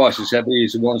were twice as heavy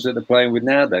as the ones that they're playing with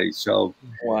nowadays. So,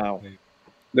 wow.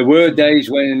 There were days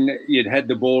when you'd head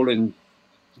the ball and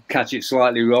catch it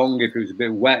slightly wrong if it was a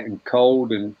bit wet and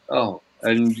cold, and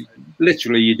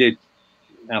literally you did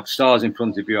have stars in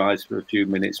front of your eyes for a few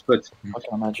minutes. But I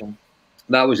can imagine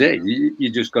that was it. You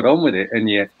just got on with it, and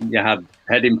you had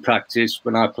heading practice.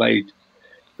 When I played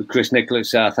for Chris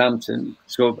Nichols at Southampton,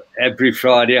 so every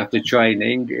Friday after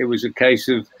training, it was a case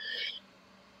of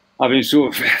having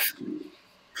sort of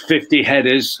 50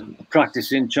 headers,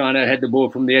 practicing trying to head the ball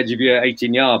from the edge of your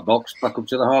 18-yard box back up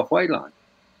to the halfway line.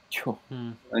 Sure.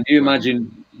 And you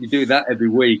imagine you do that every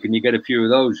week and you get a few of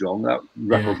those wrong, that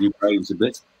rattles your brains a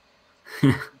bit.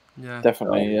 Yeah,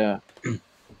 definitely. Yeah.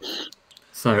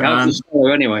 So, how's the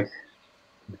Stella anyway?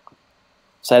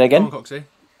 Say it again. Come on, Coxie.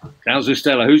 How's the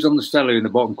Stella? Who's on the Stella in the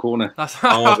bottom corner? That's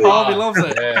Harvey loves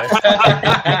it.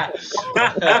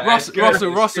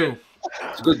 Russell.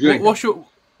 It's a good drink.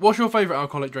 What's your favourite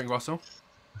alcoholic drink, Russell?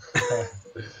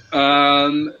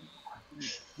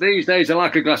 These days I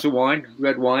like a glass of wine,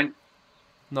 red wine.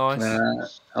 Nice.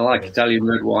 I like Italian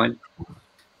red wine.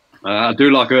 I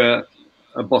do like a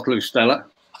bottle of Stella.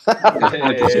 I'm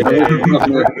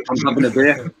having a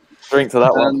beer. Drink to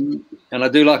that one. And I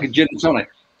do like a gin and tonic.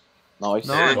 Nice.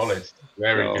 Nice.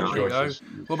 Very So- good There you go. choices.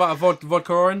 What about a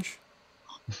vodka orange?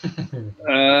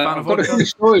 I've got a few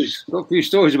stories. Got a few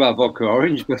stories about vodka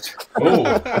orange, but Oh,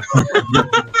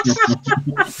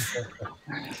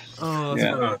 Oh, that's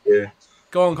Yeah. funny. Yeah.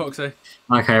 Go on, Coxie.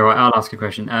 Okay, right. I'll ask a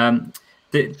question.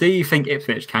 Do you think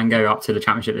Ipswich can go up to the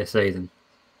Championship this season?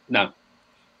 no.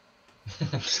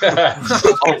 Fair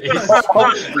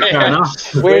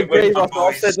enough. We agree, Russell.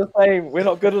 I've said the same. We're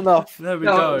not good enough. There we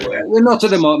No, go. we're not at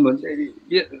the moment.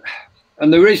 Yeah.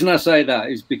 And the reason I say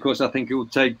that is because I think it will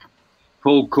take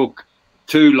Paul Cook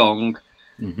too long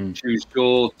Mm-hmm. to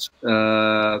sort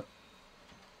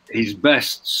his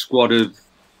best squad of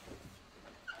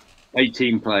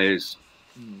 18 players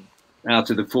out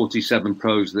of the 47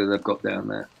 pros that they've got down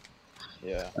there.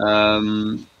 Yeah.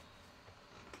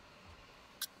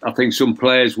 I think some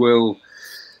players will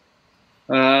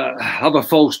have a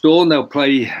false dawn. They'll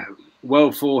play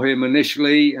well for him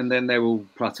initially, and then they will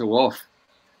plateau off.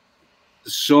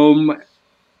 Some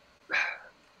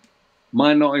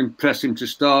might not impress him to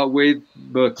start with,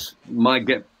 but might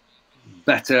get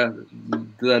better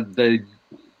the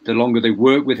longer they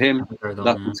work with him.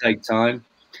 That will take time.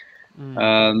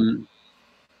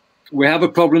 We have a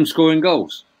problem scoring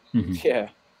goals. Mm-hmm. Yeah.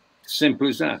 Simple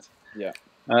as that. Yeah.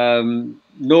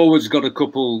 Norwood's got a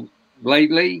couple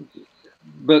lately,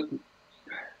 but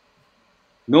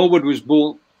Norwood was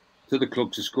brought to the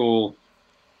club to score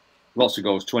lots of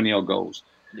goals, 20-odd goals.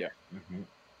 Yeah. Mm-hmm.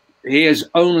 He has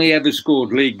only ever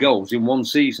scored league goals in one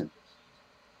season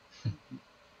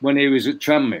when he was at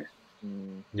Tranmere.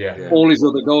 yeah. All his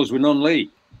other goals were non-league.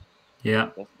 Yeah.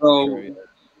 So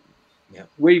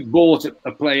we've bought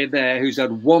a player there who's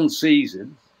had one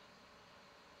season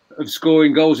of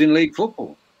scoring goals in league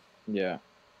football. Yeah.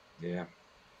 Yeah.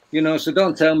 You know, so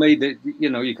don't tell me that, you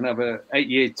know, you can have a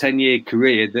 8-year, 10-year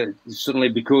career that suddenly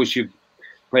because you've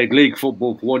played league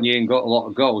football for 1 year and got a lot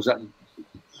of goals, that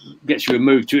gets you a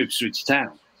move to Ipswich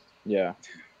Town. Yeah.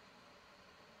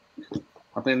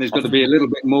 I think there's got to be a little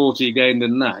bit more to your game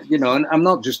than that. You know, and I'm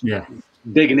not just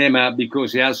digging him out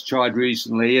because he has tried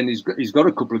recently and he's got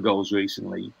a couple of goals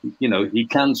recently. You know, he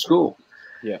can score.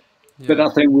 Yeah. But I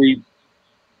think we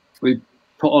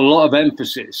put a lot of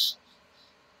emphasis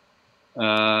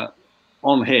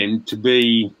on him to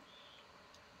be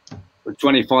a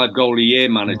 25 goal a year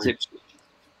man at Ipswich.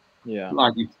 Yeah.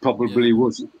 Like he probably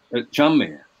was at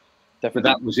Tranmere. Definitely. But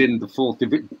that was in the fourth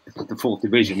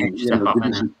division, you know,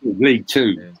 League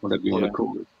Two, whatever you want to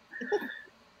call it.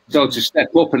 So to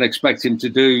step up and expect him to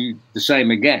do the same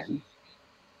again,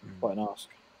 Quite an ask.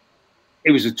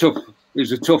 it was a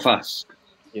tough ask.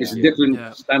 Yeah. It's a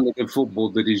different standard of football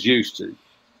that he's used to.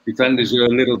 Defenders are a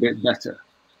little bit better,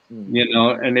 you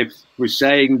know. And if we're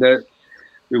saying that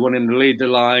we want him to lead the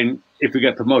line, if we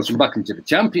get promotion back into the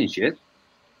Championship,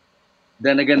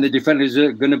 then again the defenders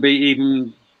are going to be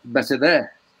even better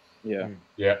there. Yeah.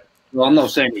 Yeah. Well, I'm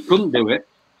not saying he couldn't do it,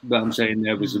 but I'm saying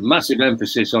there was a massive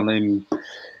emphasis on him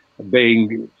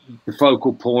being the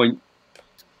focal point,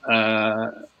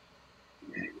 and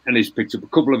he's picked up a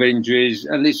couple of injuries,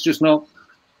 and it's just not.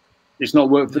 It's not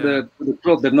worked for the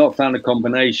club. They've not found a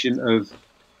combination of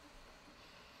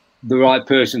the right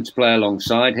person to play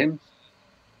alongside him,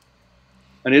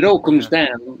 and it all comes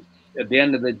down at the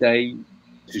end of the day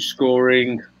to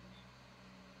scoring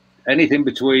anything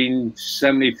between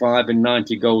 75 and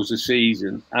 90 goals a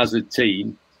season as a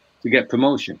team to get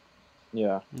promotion.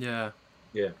 Yeah. Yeah.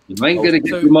 Yeah. You ain't going to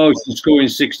get promotion scoring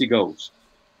 60 goals.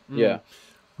 Yeah.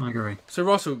 I agree. So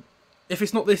Russell, if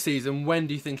it's not this season, when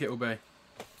do you think it will be?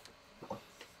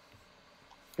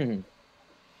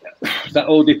 That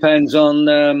all depends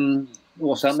on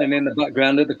what's happening in the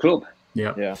background of the club.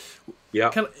 Yeah. Yeah.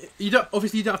 Yeah. You don't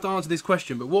have to answer this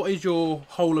question, but what is your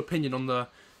whole opinion on the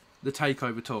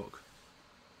takeover talk?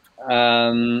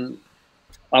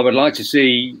 I would like to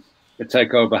see the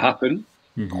takeover happen,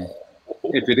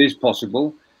 if it is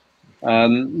possible.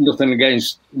 Nothing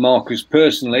against Marcus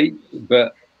personally,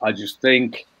 but I just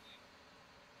think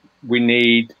we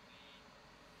need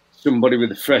somebody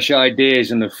with fresh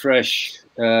ideas and a fresh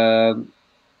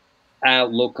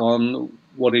outlook on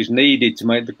what is needed to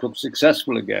make the club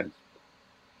successful again.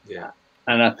 Yeah.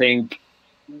 And I think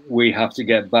we have to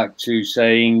get back to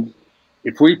saying,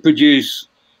 if we produce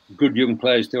good young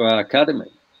players to our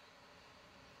academy,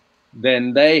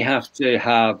 then they have to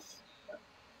have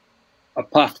a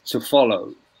path to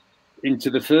follow into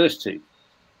the first team,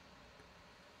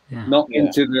 not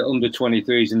into the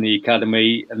under-23s in the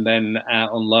academy and then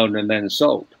out on loan and then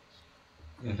sold.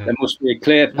 There must be a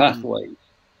clear pathway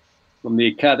from the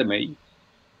academy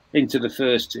into the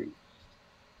first team.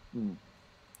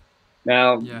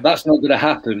 Now, that's not going to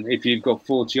happen if you've got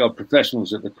 40-odd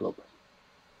professionals at the club.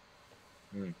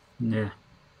 Yeah.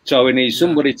 So we need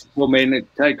somebody to come in and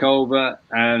take over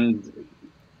and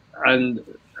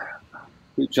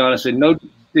keep trying to say no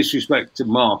disrespect to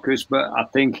Marcus, but I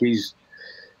think he's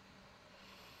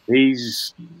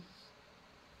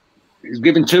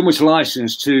given too much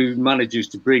license to managers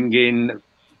to bring in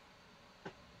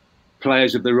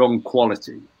players of their own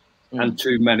quality and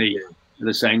too many at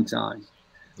the same time.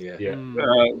 Yeah.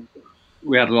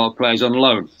 We had a lot of players on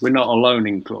loan. We're not a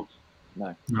loaning club.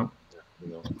 No.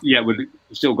 Yeah, we've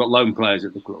still got loan players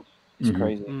at the club. It's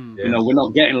crazy. You know, we're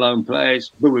not getting loan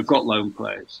players, but we've got loan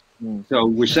players. So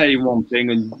we're saying one thing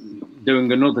and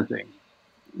doing another thing.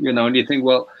 You know, and you think,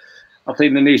 well, I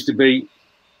think there needs to be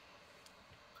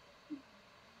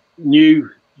new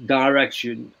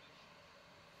direction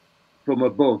from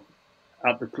above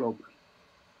at the club.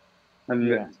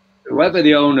 And whoever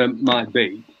the owner might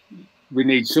be, we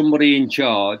need somebody in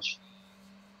charge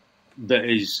that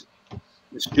is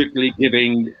strictly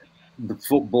giving the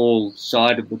football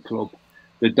side of the club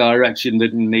the direction that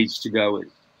it needs to go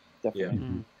in.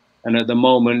 Definitely. And at the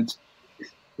moment,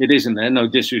 it isn't there. No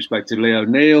disrespect to Lee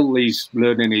O'Neill. He's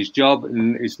learning his job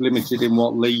and is limited in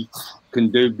what Lee can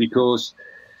do because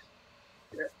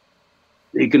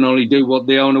he can only do what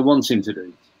the owner wants him to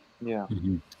do. Yeah.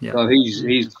 So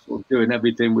he's doing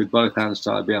everything with both hands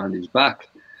tied behind his back.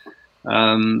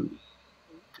 But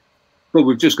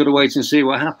we've just got to wait and see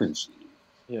what happens.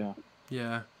 Yeah.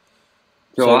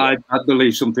 So I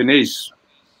believe something is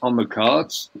on the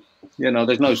cards. You know,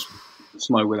 there's no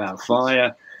smoke without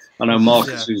fire. I know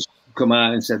Marcus has come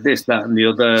out and said this, that, and the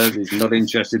other. He's not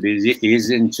interested. He is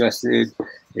interested.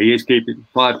 He is keeping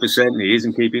 5%. He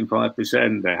isn't keeping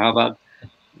 5%. They have had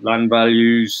land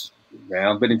values. They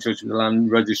have been in touch with the land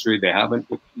registry. They haven't.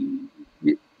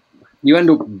 You end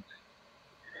up.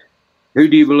 Who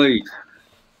do you believe?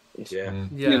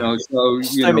 You know, so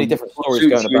many different stories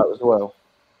going about as well.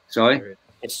 Sorry?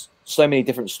 It's so many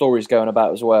different stories going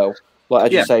about as well. Like,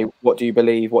 as you say, what do you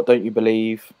believe? What don't you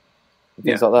believe?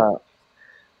 Things like that.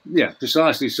 Yeah,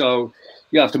 precisely. So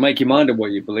you have to make your mind up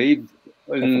what you believe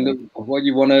and what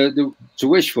you want to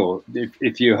wish for.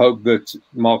 If you hope that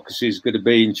Marcus is going to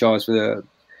be in charge for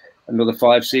another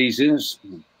 5 seasons,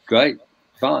 great,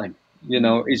 fine. You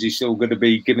know, is he still going to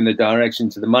be giving the direction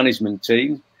to the management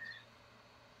team?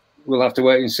 We'll have to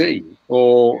wait and see.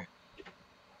 Or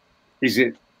is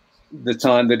it the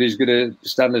time that he's going to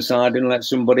stand aside and let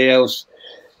somebody else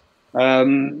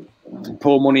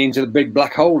pour money into the big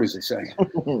black hole, as they say?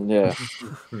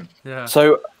 Yeah.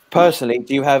 So personally,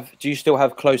 do you still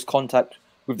have close contact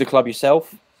with the club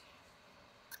yourself?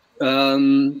 I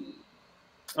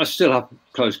still have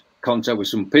close contact with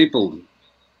some people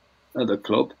at the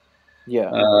club.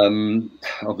 Yeah.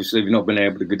 Obviously, we've not been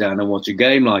able to go down and watch a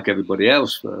game like everybody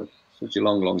else for such a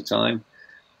long time.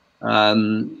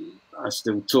 I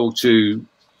still talk to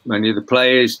many of the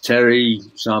players: Terry,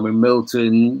 Simon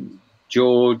Milton,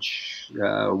 George,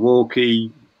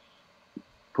 Walkie,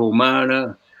 Paul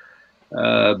Mariner,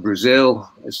 Brazil.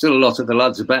 There's still a lot of the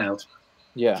lads about.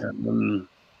 Yeah.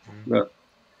 But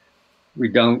we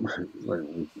can't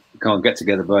get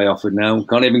together very often now.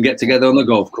 Can't even get together on the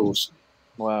golf course.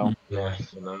 Wow. No.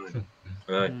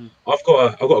 I've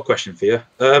got a question for you.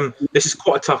 This is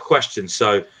quite a tough question,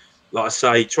 so like I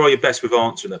say, try your best with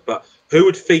answering it. But who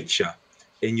would feature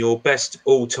in your best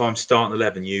all-time starting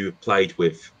 11 you played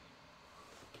with?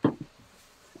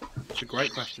 It's a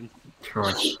great question.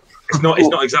 It's not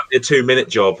exactly a 2-minute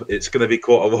job. It's going to be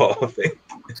quite a while, I think.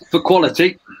 For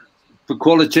quality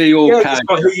or just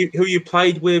like who you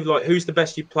played with, like who's the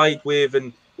best you played with,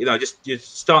 and you know, just your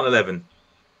starting 11.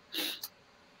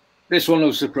 This one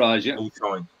will surprise you. All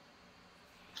time.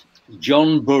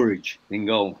 John Burridge in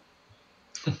goal.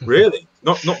 Really?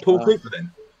 Not Paul Cooper then?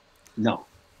 No.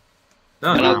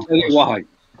 And I'll tell you why.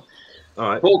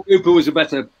 All right. Paul Cooper was a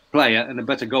better player and a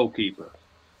better goalkeeper.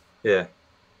 Yeah.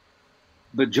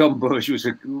 But John Burridge was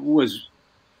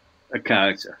a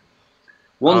character.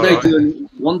 One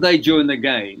day during the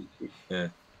game,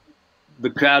 the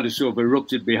crowd had sort of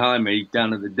erupted behind me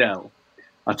down at the Dell.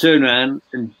 I turn around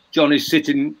and John is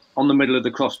sitting on the middle of the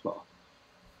crossbar.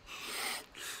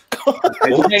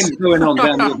 The game's going on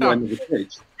down the other end of the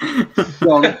pitch.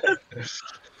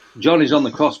 John is on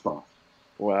the crossbar.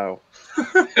 Wow.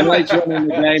 Later on in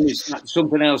the game,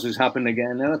 something else has happened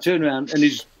again. And I turn around and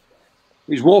he's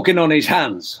walking on his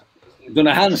hands. He's done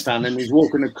a handstand and he's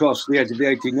walking across the edge of the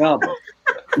 18-yard box.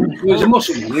 He was a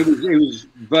Muslim. He was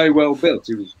very well built.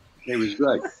 He was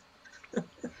great.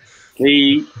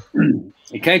 He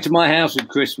came to my house at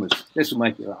Christmas. This will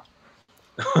make you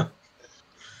laugh.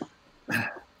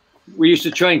 We used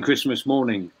to train Christmas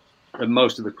morning at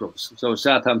most of the clubs. So at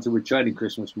Southampton, we're training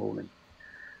Christmas morning.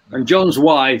 And John's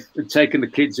wife had taken the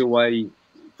kids away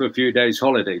for a few days'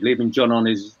 holiday, leaving John on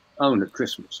his own at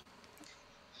Christmas.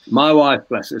 My wife,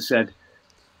 bless her, said,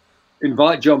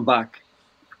 invite John back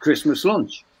for Christmas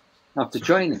lunch after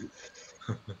training.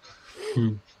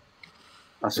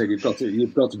 I said, you've got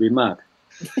to be mad.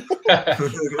 I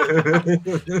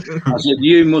said,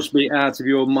 you must be out of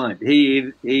your mind.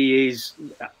 He is.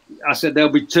 I said, there'll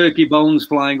be turkey bones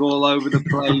flying all over the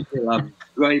place. He'll have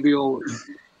gravy all.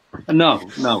 No.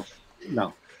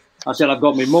 I said, I've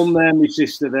got my mum there, my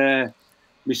sister there,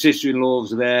 my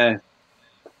sister-in-law's there,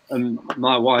 and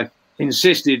my wife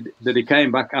insisted that he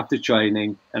came back after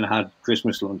training and had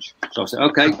Christmas lunch. So I said,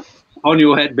 okay, on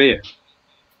your head, beer.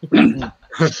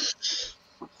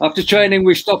 After training,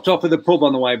 we stopped off at the pub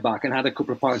on the way back and had a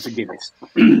couple of pints of Guinness.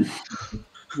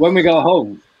 When we got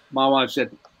home, my wife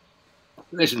said,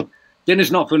 listen,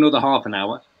 dinner's not for another half an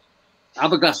hour.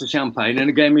 Have a glass of champagne and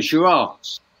a game of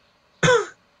charades.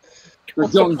 So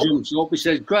John jumps up. He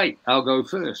says, great, I'll go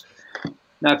first.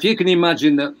 Now, if you can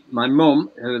imagine that my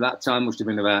mum, who at that time must have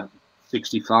been about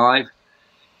 65,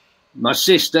 my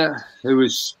sister, who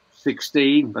was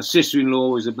 16, my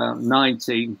sister-in-law was about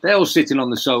 19, they're all sitting on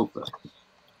the sofa.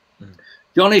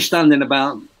 Johnny's standing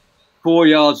about 4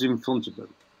 yards in front of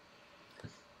them.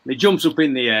 He jumps up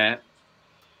in the air,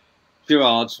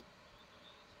 charades,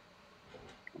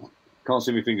 can't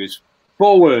see my fingers,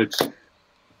 4 words.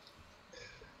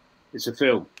 It's a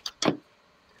film.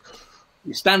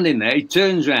 He's standing there, he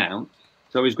turns round,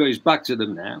 so he's got his back to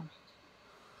them now,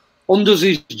 undoes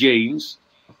his jeans,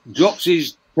 drops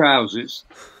his trousers,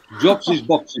 drops his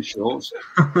boxer shorts,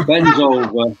 bends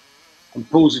over, and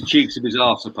pulls the cheeks of his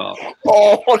arse apart.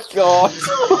 Oh my God!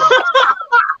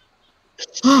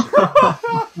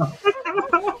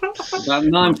 About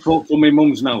 9 foot from my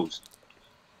mum's nose.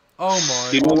 Oh my!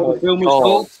 Do you know what the film was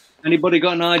called? Anybody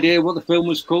got an idea what the film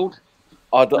was called?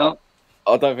 I don't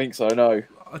think so. No.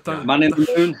 I don't. Man in the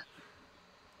Moon.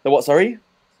 The what? Sorry.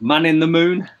 Man in the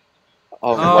Moon.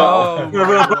 Oh, wow.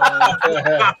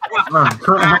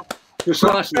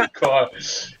 Precisely.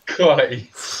 Quality.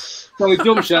 So he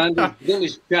jumps down, he got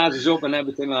his trousers up and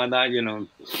everything like that, you know.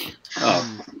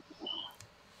 Oh.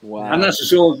 Wow. And that's the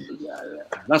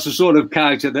sort of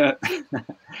character that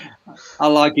I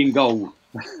like in goal.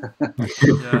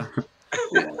 Yeah.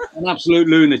 An absolute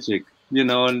lunatic, you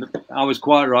know, and I was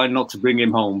quite right not to bring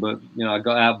him home, but you know, I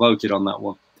got outvoted on that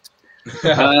one.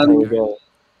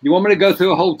 You want me to go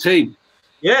through a whole team?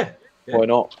 Yeah. Why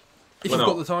not? If you've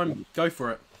got the time, go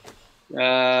for it.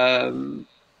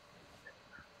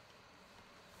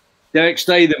 Derek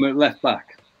Statham at left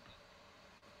back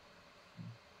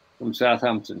from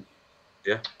Southampton.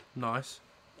 Yeah. Nice.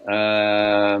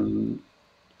 My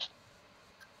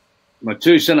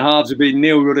 2 centre halves would be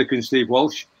Neil Ruddock and Steve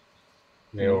Walsh.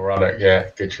 Neil Ruddock, yeah,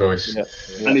 good choice. Yeah.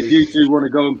 And if you two want to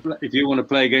go and if you want to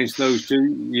play against those two,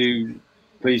 you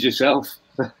please yourself.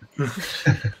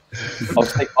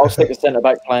 I'll stick a centre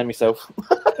back playing myself.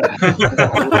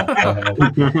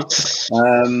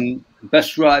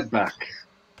 Best right back.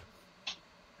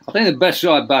 I think the best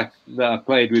right back that I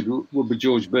played with would be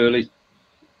George Burley.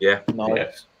 Yeah. Nice.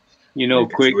 Yeah. You know,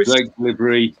 Yeah, quick, choice. great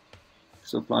delivery,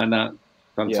 stuff like that.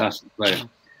 Fantastic player.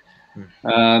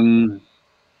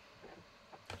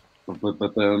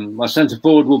 My centre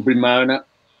forward would be Mariner.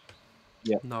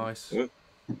 Nice.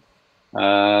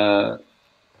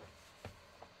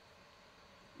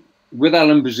 With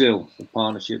Alan Brazil, the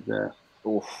partnership there.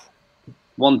 Oof.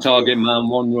 1 target man,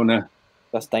 1 runner.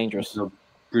 That's dangerous. So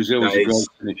Brazil was a great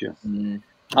finisher. Mm.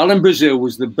 Alan Brazil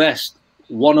was the best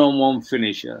one-on-one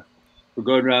finisher for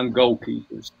going around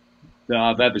goalkeepers that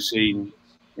I've ever seen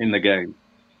in the game.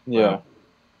 Yeah.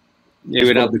 He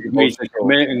would have the commitment to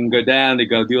commit and go down, he'd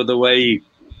go the other way,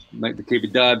 make the keeper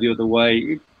dive the other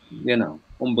way. You know,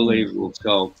 unbelievable.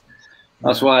 So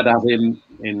that's why I'd have him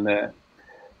in there.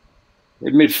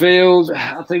 In midfield,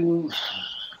 I think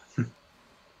this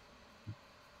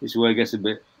is where it gets a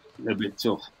bit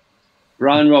tough.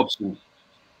 Brian Robson,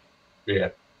 Yeah.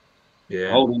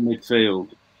 holding midfield.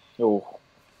 Oh.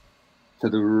 To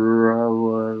the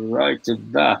right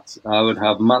of that, I would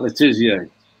have Matt Letizia.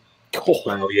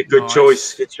 Oh, yeah, good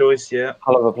choice. Good choice. Yeah.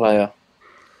 Hell of a player.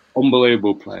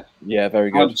 Unbelievable player. Yeah, very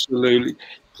good. Absolutely.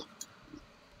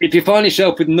 If you find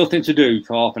yourself with nothing to do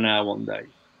for half an hour one day,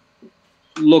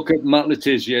 look at Matt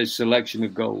Letizia's selection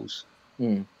of goals.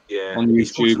 Mm. Yeah. On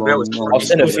YouTube. I've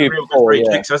seen a few before, free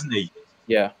yeah. kicks, hasn't he?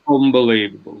 Yeah.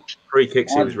 Unbelievable. Free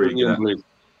kicks, he was really good at. Unbelievable.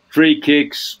 Free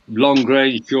kicks, long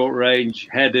range, short range,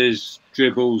 headers,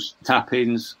 dribbles,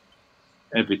 tap-ins,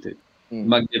 everything.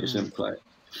 Magnificent player.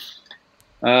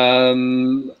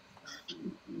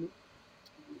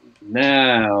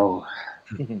 Now,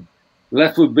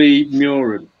 Left would be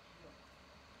Muren.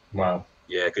 Wow.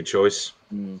 Yeah, good choice.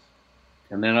 And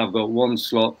then I've got one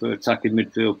slot for attacking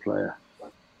midfield player.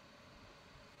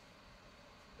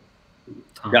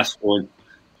 Gascoigne.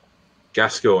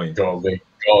 Gascoigne. Gotta be.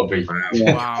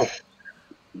 Yeah. Wow.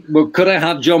 Well, could I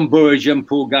have John Burridge and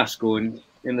Paul Gascoigne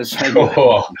in the same?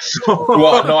 Oh,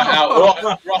 what a night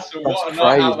out! Russell, what a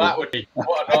night out that would be!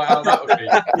 What a night out that would be!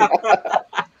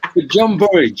 But John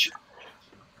Burridge,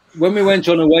 when we went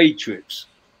on away trips,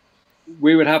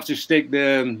 we would have to stick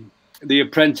the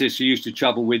apprentice who used to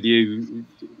travel with you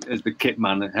as the kit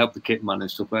man and help the kit man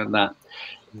and stuff like that.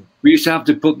 We used to have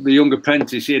to put the young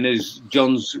apprentice in as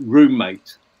John's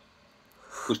roommate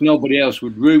because nobody else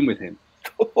would room with him.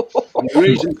 And the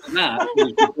reason for that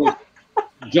was because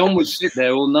John would sit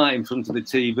there all night in front of the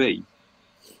TV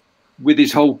with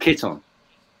his whole kit on.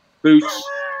 Boots,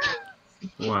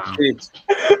 kit,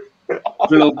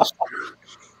 gloves.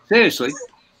 Seriously.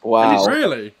 Wow.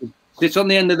 Really? Sits on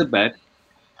the end of the bed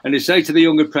and he say to the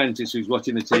young apprentice who's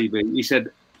watching the TV, he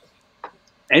said,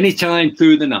 any time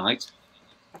through the night,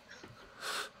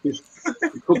 it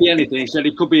could be anything. He said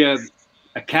it could be a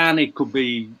can, it could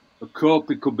be a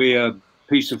cup, it could be a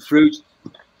piece of fruit.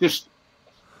 Just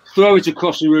throw it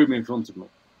across the room in front of me.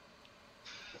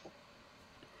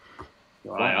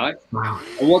 Right. Wow.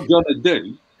 And what John would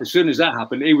do, as soon as that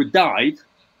happened, he would dive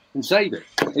and save it.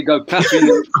 He'd go catching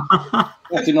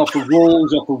off the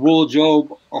walls, off the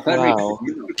wardrobe, off everything.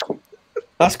 Wow.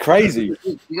 That's crazy.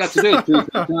 You had to do it 2 or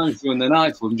 3 times during the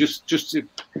night for him. Just to,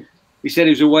 he said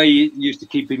it was a way he used to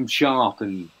keep him sharp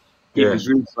and keep his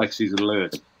reflexes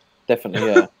alert.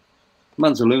 Definitely, yeah.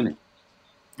 Man's a loony.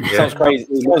 Yeah. Sounds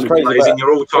crazy. Sounds crazy. He's in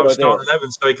your all-time Good starting idea.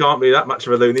 11, so he can't be that much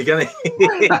of a loony, can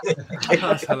he?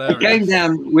 That's He hilarious. came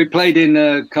down. We played in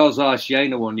Karlsruhe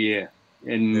Jena one year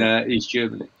in East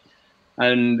Germany,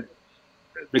 and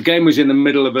the game was in the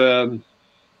middle of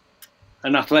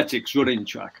an athletics running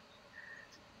track.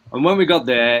 And when we got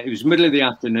there, it was middle of the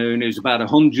afternoon. It was about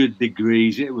 100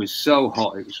 degrees. It was so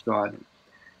hot. It was frightening.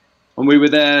 And we were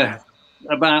there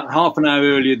about half an hour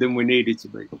earlier than we needed to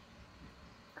be.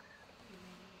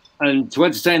 And to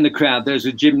entertain the crowd, there's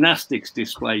a gymnastics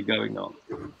display going on.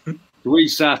 So we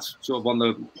sat sort of on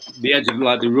the edge of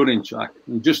like the running track,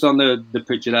 and just on the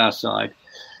pitch at our side,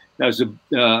 there's a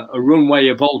runway,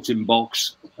 a vaulting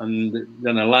box, and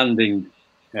then a landing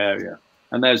area.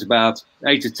 And there's about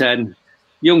 8 to 10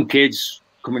 young kids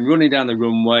coming running down the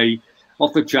runway,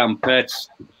 off the trampets,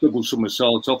 double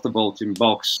somersaults, off the vaulting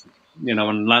box, you know,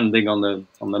 and landing on the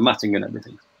matting and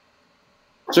everything.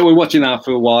 So we're watching that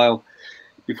for a while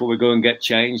before we go and get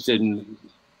changed, and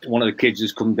one of the kids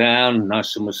has come down,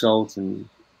 nice somersault and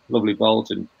lovely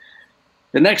vault, and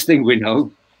the next thing we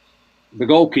know, the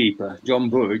goalkeeper, John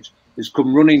Burridge, has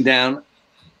come running down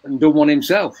and done one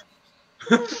himself.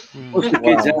 Pushed the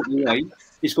kids out of the way.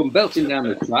 He's come belting down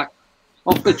the track,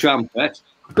 off the trampet,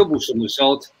 double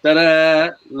somersault,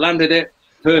 landed it,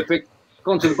 perfect,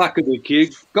 gone to the back of the queue,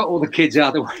 got all the kids out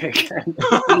of the way again.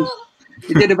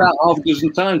 He did about half a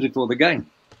dozen times before the game.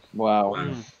 Wow.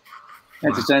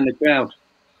 Entertain the crowd.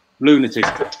 Lunatic.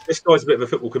 This guy's a bit of a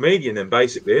football comedian then,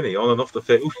 basically, isn't he? On and off the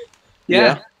field.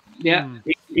 Yeah.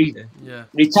 He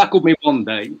tackled me one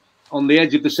day on the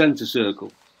edge of the centre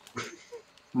circle.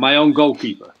 My own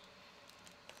goalkeeper.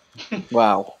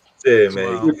 Wow. Dear me.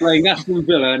 We were playing Aston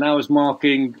Villa and I was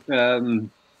marking Alan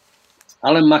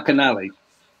McAnally,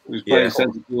 who was playing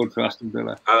centre forward for Aston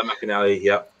Villa. Alan McAnally,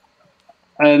 yeah.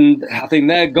 And I think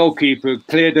their goalkeeper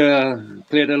cleared a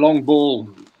long ball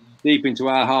deep into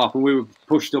our half, and we were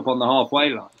pushed up on the halfway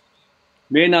line.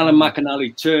 Me and Alan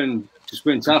McAnally turned to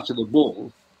sprint after the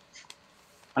ball,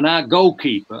 and our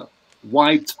goalkeeper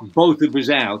wiped both of us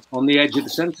out on the edge of the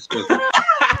centre circle.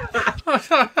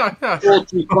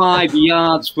 45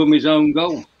 yards from his own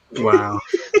goal. Wow.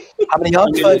 How many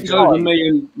yards?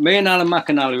 Me and Alan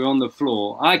McAnally were on the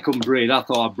floor. I couldn't breathe. I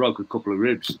thought I broke a couple of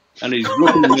ribs. And he's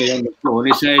looking at me on the floor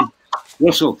and he said,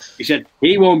 Russell, he said,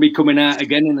 he won't be coming out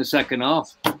again in the second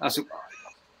half. I said,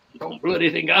 don't bloody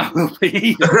think I will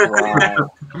be.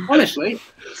 Wow. Honestly.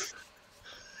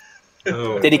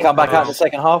 Oh, Did he come back out in the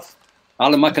second half?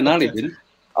 Alan McAnally didn't.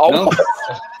 Oh.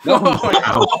 No.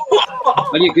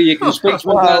 And you can speak to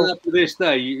him about that to this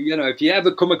day. You know, if you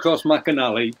ever come across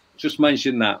McAnally, just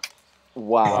mention that.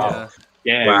 Wow.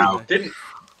 Yeah. Wow.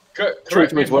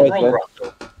 Correct me if I'm wrong,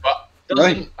 Russell, but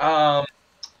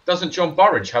doesn't John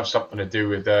Burridge have something to do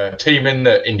with the team in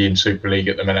the Indian Super League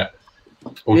at the minute?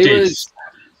 Or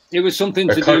it was something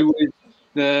to do with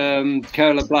the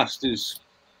Kerala Blasters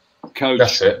coach.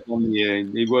 That's it.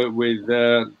 He worked with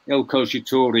Ilko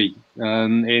Shitori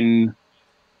in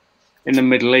the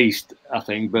Middle East, I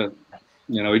think. But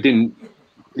you know, he didn't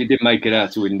make it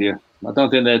out to India. I don't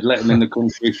think they'd let him in the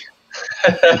country.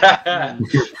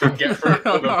 Didn't get through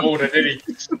the border, did he?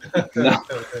 No.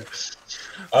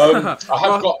 I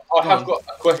have got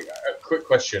a quick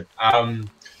question.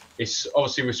 It's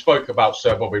obviously we spoke about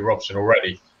Sir Bobby Robson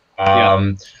already,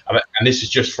 and this is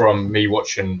just from me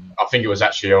watching. I think it was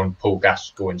actually on Paul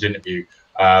Gascoigne's interview.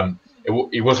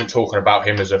 He wasn't talking about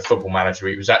him as a football manager.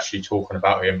 He was actually talking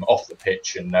about him off the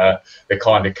pitch and the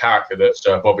kind of character that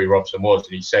Sir Bobby Robson was.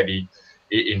 And he said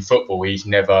in football,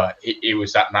 he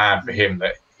was that man for him,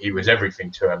 that he was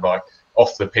everything to him. Like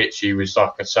off the pitch, he was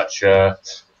like such a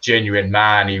genuine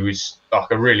man. He was like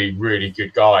a really, really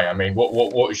good guy. I mean,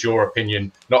 what is your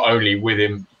opinion, not only with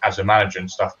him as a manager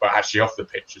and stuff, but actually off the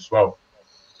pitch as well?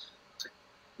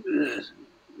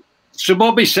 So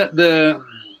Bobby set the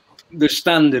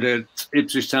standard at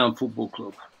Ipswich Town Football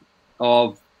Club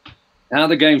of how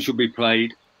the game should be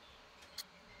played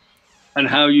and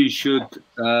how you should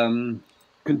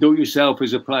conduct yourself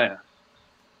as a player.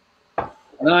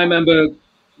 And I remember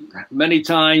many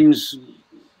times,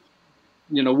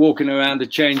 you know, walking around the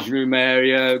changing room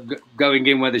area, going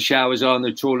in where the showers are and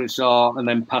the toilets are, and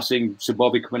then passing Sir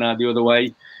Bobby coming out the other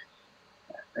way.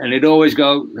 And he'd always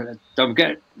go, don't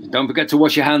forget to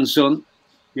wash your hands, son.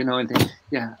 You know, and think,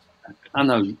 yeah, I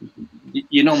know,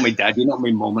 you're not my dad, you're not my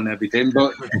mum and everything,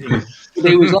 but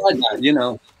he was like that, you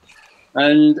know.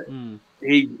 And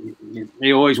he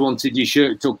always wanted your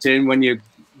shirt tucked in when you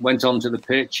went onto the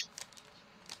pitch.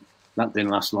 That didn't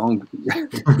last long.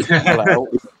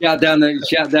 shout down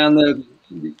the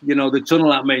you know, the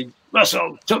tunnel at me,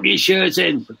 Russell, tuck your shirt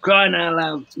in, for crying out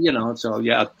loud, you know. So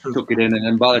yeah, I took it in, and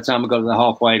then by the time I got to the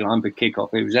halfway line for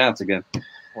kick-off, it was out again.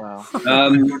 Wow.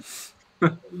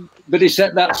 But he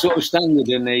set that sort of standard,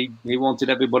 and he wanted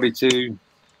everybody to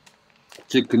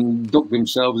conduct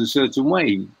themselves a certain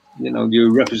way. You know,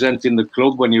 you're representing the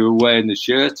club when you were wearing the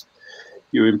shirt.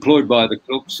 You're employed by the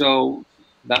club, so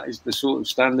that is the sort of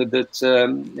standard that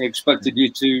he expected you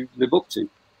to live up to.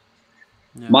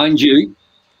 Yeah. Mind you,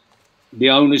 the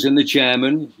owners and the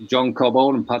chairman, John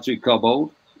Cobbold and Patrick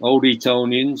Cobbold, old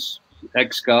Etonians,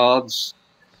 ex-guards,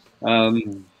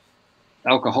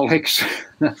 alcoholics.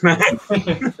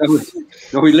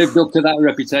 So we lived up to that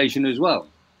reputation as well.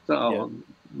 So,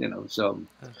 you know, so.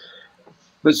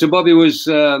 But Sir Bobby was,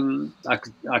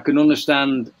 I can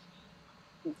understand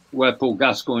where Paul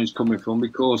Gascoigne is coming from,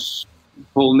 because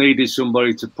Paul needed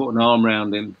somebody to put an arm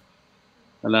around him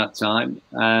at that time.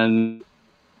 And,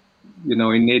 you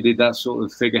know, he needed that sort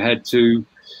of figurehead to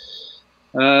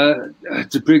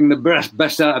bring the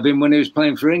best out of him when he was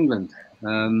playing for England.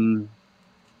 Not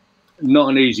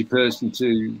an easy person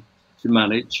to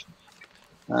manage,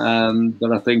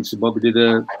 but I think Sir Bobby did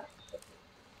a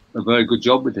very good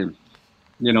job with him.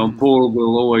 You know, and Paul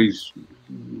will always,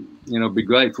 you know, be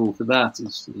grateful for that.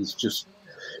 It's just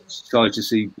sorry to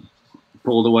see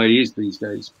Paul the way he is these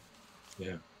days.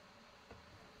 Yeah.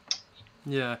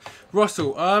 Yeah.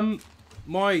 Russell,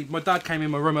 my dad came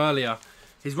in my room earlier.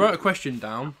 He's wrote a question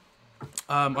down.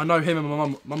 I know him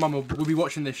and my mum will be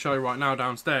watching this show right now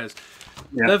downstairs.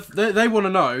 Yeah. They want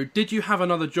to know, did you have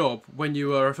another job when you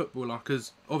were a footballer?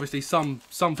 Because obviously some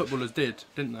footballers did,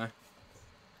 didn't they?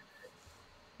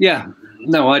 Yeah.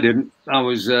 No, I didn't. I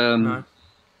was 100%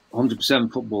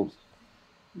 football.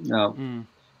 No.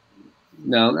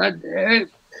 No. I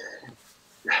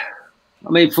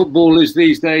mean, footballers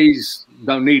these days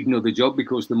don't need another job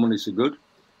because the money's so good.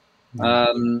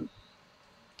 I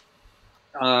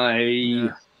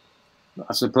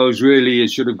suppose really I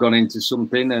should have gone into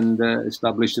something and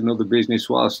established another business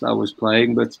whilst I was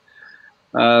playing. But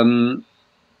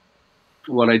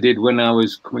what I did when I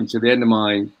was coming to the end of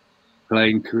my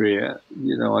playing career,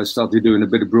 you know, I started doing a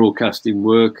bit of broadcasting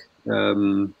work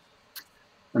and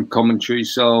commentary.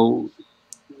 So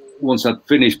once I'd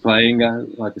finished playing,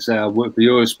 like I say, I worked for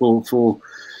Eurosport for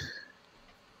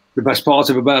the best part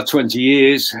of about 20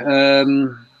 years.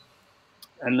 And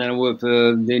then I worked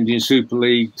for the Indian Super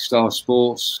League, Star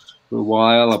Sports for a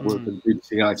while. I've worked for the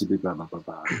BBC, ITV, blah, blah, blah,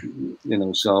 blah. You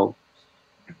know, so,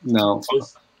 no.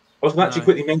 I was going to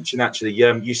quickly mention, actually,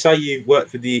 you say you worked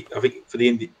for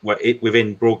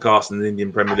within broadcasting in the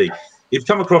Indian Premier League. You've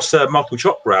come across Michael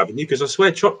Chopra, haven't you? Because I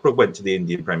swear Chopra went to the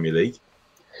Indian Premier League.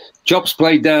 Chops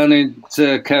played down in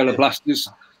Kerala Blasters.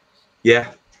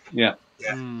 Yeah. Yeah.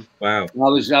 Wow.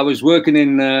 I was working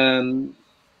in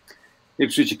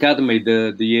Ipswich Academy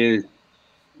the year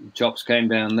Chops came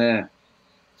down there.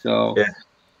 So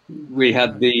we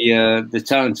had the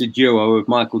talented duo of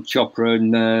Michael Chopra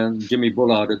and Jimmy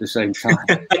Bullard at the same time.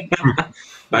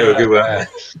 They were good, weren't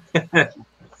they?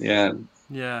 Yeah.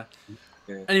 Yeah.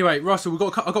 Anyway, Russell,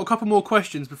 I've got a couple more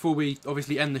questions before we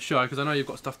obviously end the show because I know you've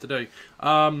got stuff to do.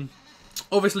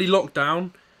 Obviously,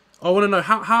 lockdown. I want to know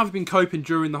how have you been coping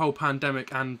during the whole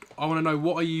pandemic, and I want to know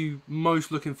what are you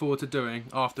most looking forward to doing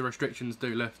after restrictions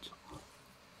do lift.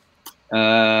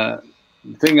 The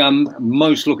thing I'm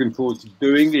most looking forward to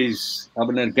doing is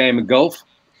having a game of golf.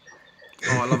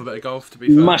 Oh, I love a bit of golf. To be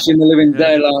fair, mashing the living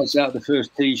daylights out the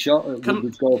first tee shot at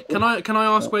Woodbridge Golf Club. Can I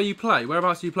ask where you play?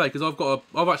 Whereabouts do you play? Because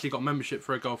I've actually got membership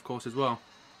for a golf course as well.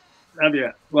 Have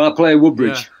you? Well, I play at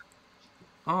Woodbridge.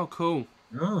 Yeah. Oh, cool.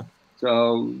 Oh.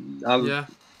 So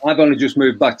I've only just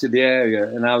moved back to the area,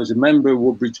 and I was a member of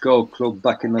Woodbridge Golf Club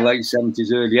back in the late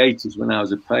 70s, early 80s when I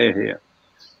was a player here.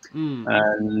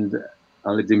 And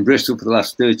I lived in Bristol for the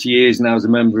last 30 years, and I was a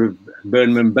member of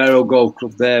Burnham and Barrow Golf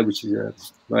Club there, which is a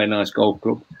very nice golf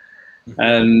club.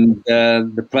 And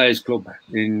the Players Club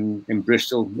in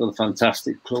Bristol, another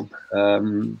fantastic club.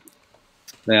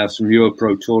 They have some Euro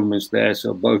Pro tournaments there,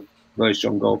 so both very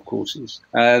strong golf courses.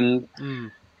 And,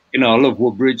 you know, I love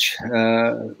Woodbridge.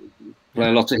 Play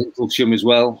a lot of Hinklesham as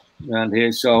well around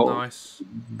here. So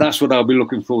that's what I'll be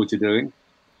looking forward to doing.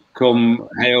 Come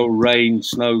hail, rain,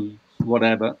 snow,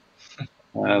 whatever.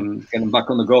 Getting back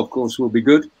on the golf course will be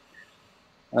good.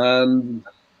 And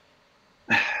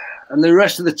the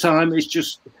rest of the time, it's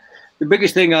just the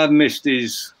biggest thing I've missed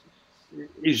is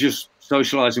just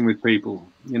socializing with people.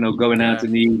 You know, going out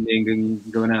in the evening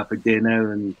and going out for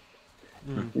dinner, and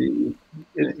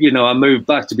you know, I moved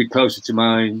back to be closer to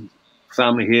my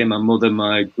family here, my mother,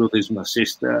 my brothers, my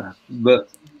sister. But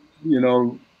you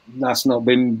know, that's not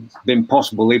been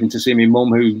possible. Even to see my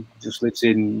mum, who just lives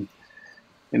in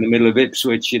the middle of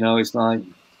Ipswich, you know, it's like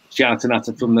shouting at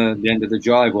her from the end of the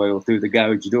driveway or through the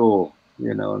garage door,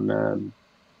 you know. And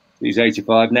she's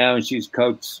 85 now, and she's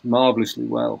coped marvellously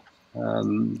well.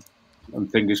 And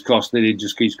fingers crossed that it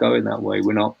just keeps going that way.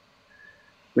 We're not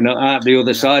out the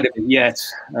other side of it yet.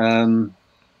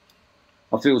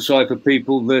 I feel sorry for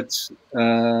people that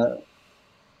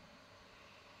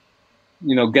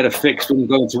you know, get a fix when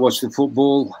going to watch the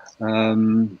football.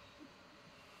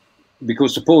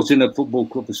 Because supporting a football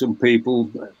club for some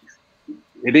people,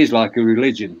 it is like a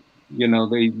religion. You know,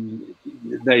 they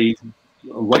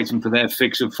are waiting for their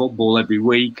fix of football every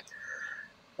week,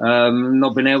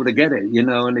 not being able to get it. You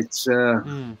know, and it's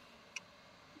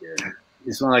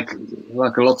like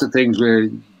a lot of things we're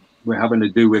having to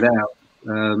do without.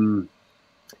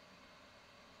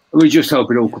 We just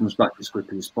hope it all comes back as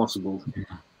quickly as possible,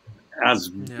 as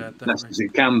best as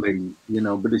it can be. You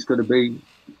know, but it's got to be.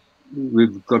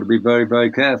 We've got to be very, very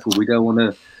careful. We don't want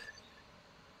to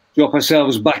drop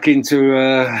ourselves back into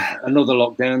another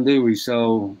lockdown, do we?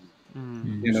 So,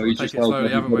 you know, you just hope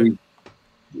everybody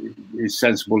is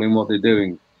sensible in what they're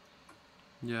doing.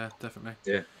 Yeah, definitely.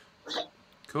 Yeah.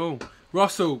 Cool.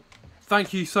 Russell,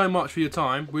 thank you so much for your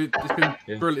time. It's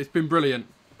been brilliant. It's been brilliant.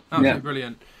 Absolutely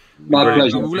brilliant. My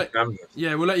pleasure. We'll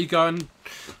let you go, and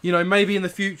you know, maybe in the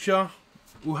future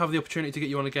we'll have the opportunity to get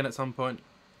you on again at some point.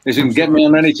 Listen, get me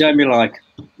on any time you like.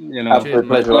 You know, absolute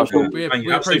pleasure, Russell. We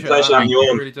appreciate that. We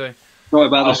really do. Sorry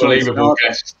about this. Unbelievable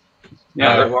guest.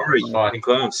 Yeah, don't worry.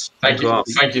 Class. Thank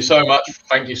you so much.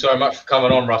 Thank you so much for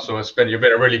coming on, Russell. You've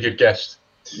been a really good guest.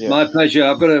 Yeah. My pleasure.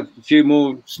 I've got a few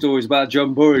more stories about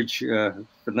John Burridge for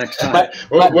next time.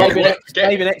 Maybe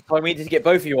next time we need to get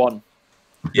both of you on.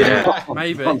 Yeah,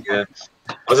 maybe. Yeah.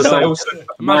 As I say, also,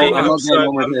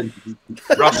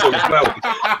 Russell as well.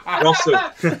 Russell,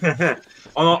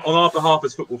 on our behalf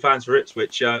as football fans for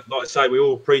Ipswich, like I say, we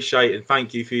all appreciate and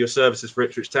thank you for your services for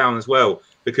Ipswich Town as well.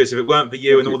 Because if it weren't for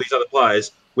you and all these other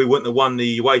players, we wouldn't have won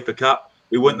the UEFA Cup.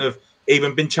 We wouldn't have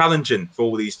even been challenging for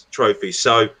all these trophies.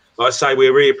 So, like I say, we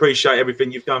really appreciate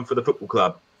everything you've done for the football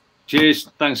club. Cheers.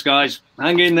 Thanks, guys.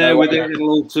 Hang in there with it. It'll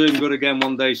all turn good again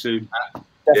one day soon.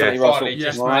 Definitely, Russell.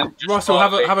 Yes, right. Russell,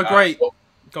 have a great.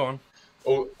 Go on.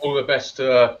 All the best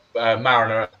to Paul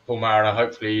Mariner.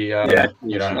 Hopefully, you know,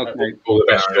 okay. all the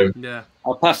best to him. Yeah.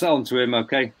 I'll pass that on to him,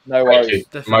 okay? No worries.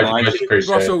 Much appreciated.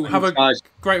 Russell, have a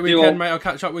great weekend, mate. I'll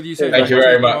catch up with you soon. Thank you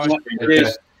very much.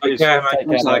 Cheers. Take care,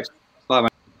 mate. Bye,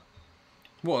 mate.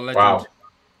 What a legend. Wow.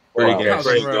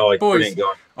 Brilliant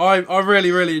guy. I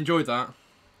really, really enjoyed that.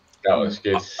 That was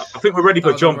good. I think we're ready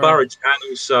for John Burridge and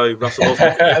also Russell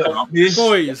Osman together, aren't we?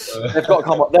 Boys, they've got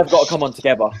to come on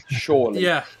together, surely.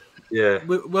 Yeah.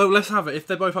 Well, let's have it if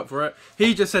they're both up for it.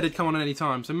 He just said he'd come on at any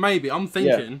time, so maybe I'm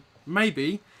thinking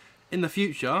maybe in the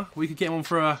future we could get him on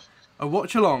for a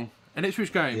watch along, an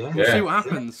Ipswich game. We'll see what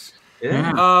happens.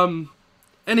 Yeah.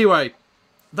 Anyway,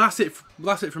 that's it.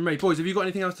 That's it from me, boys. Have you got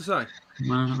anything else to say?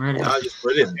 No, not really. No, just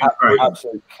brilliant.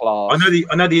 Absolute class.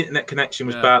 I know the internet connection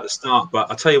was bad at the start,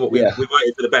 but I tell you what, we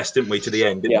waited for the best, didn't we, to the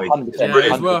end, didn't we? 100%. Yeah,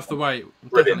 it was worth the wait.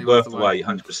 Brilliant, worth the wait,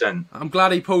 100%. I'm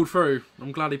glad he pulled through. Through.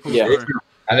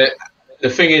 And the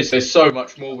thing is, there's so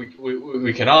much more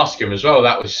we can ask him as well.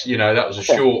 That was a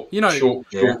short, short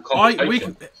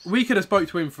conversation. We could have spoke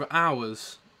to him for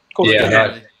hours.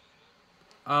 Yeah.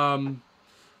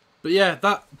 But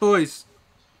yeah, boys.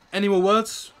 Any more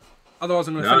words? Otherwise,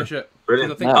 I'm going to finish it.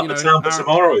 Brilliant. I think,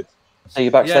 tomorrow. See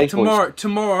you backstage.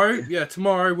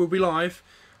 Tomorrow we'll be live.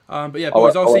 But yeah,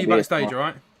 boys, I'll see you backstage. All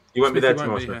right. You won't be there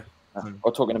tomorrow, Smith.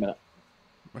 I'll talk in a minute.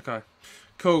 Okay.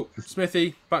 Cool.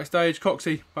 Smithy backstage,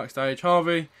 Coxie backstage,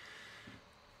 Harvey,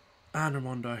 and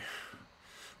Ramondo.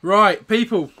 Right,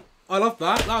 people. I love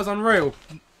that. That was unreal.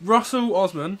 Russell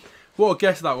Osman. What a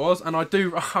guess that was. And I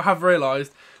have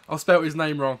realised I spelt his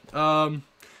name wrong.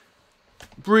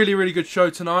 Really, really good show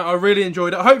tonight. I really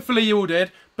enjoyed it. Hopefully you all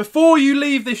did. Before you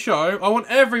leave this show, I want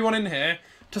everyone in here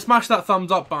to smash that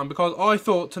thumbs up button because I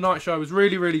thought tonight's show was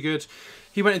really, really good.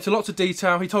 He went into lots of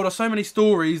detail. He told us so many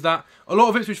stories that a lot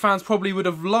of Ipswich fans probably would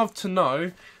have loved to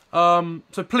know.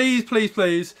 So please, please,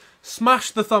 please,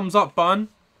 smash the thumbs up button.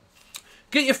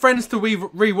 Get your friends to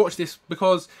re-watch this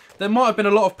because there might have been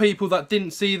a lot of people that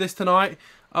didn't see this tonight.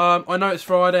 I know it's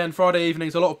Friday and Friday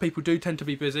evenings, a lot of people do tend to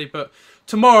be busy. But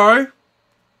tomorrow,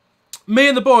 me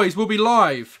and the boys will be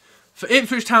live for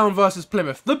Ipswich Town versus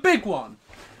Plymouth. The big one.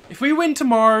 If we win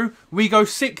tomorrow, we go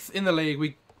 6th in the league.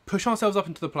 We push ourselves up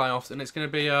into the playoffs, and it's going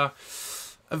to be a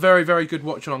very, very good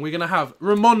watch along. We're going to have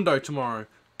Ramondo tomorrow,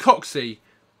 Coxie,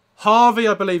 Harvey,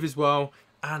 I believe, as well,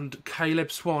 and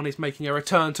Caleb Swan is making a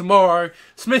return tomorrow.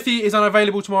 Smithy is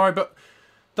unavailable tomorrow, but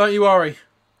don't you worry.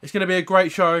 It's going to be a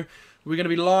great show. We're going to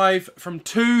be live from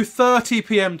 2:30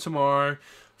 p.m. tomorrow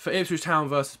for Ipswich Town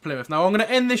versus Plymouth. Now, I'm going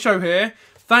to end this show here.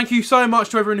 Thank you so much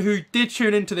to everyone who did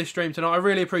tune into this stream tonight. I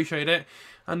really appreciate it.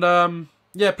 And,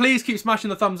 yeah, please keep smashing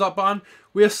the thumbs up button.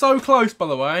 We are so close, by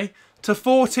the way, to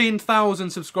 14,000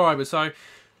 subscribers. So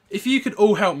if you could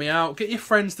all help me out, get your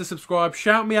friends to subscribe,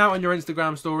 shout me out on your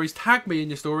Instagram stories, tag me in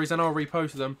your stories, and I'll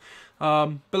repost them.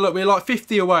 But look, we're like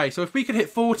 50 away. So if we could hit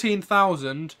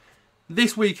 14,000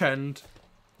 this weekend,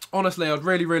 honestly, I'd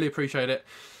really, really appreciate it.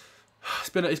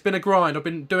 It's been a grind. I've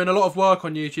been doing a lot of work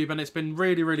on YouTube, and it's been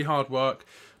really, really hard work.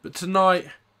 But tonight,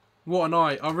 what a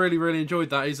night! I really, really enjoyed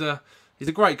that. He's a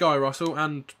great guy, Russell,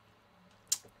 and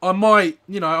I might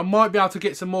be able to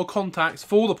get some more contacts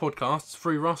for the podcasts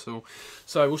through Russell.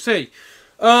 So we'll see.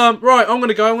 Right, I'm going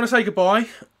to go. I'm going to say goodbye.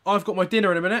 I've got my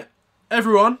dinner in a minute.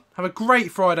 Everyone, have a great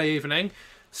Friday evening.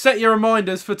 Set your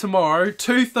reminders for tomorrow,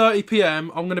 2:30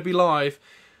 p.m. I'm going to be live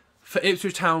for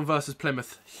Ipswich Town versus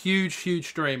Plymouth. Huge, huge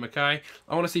stream, okay?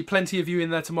 I want to see plenty of you in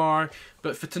there tomorrow.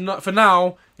 But for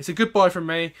now, it's a goodbye from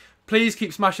me. Please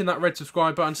keep smashing that red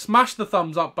subscribe button. Smash the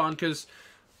thumbs up button because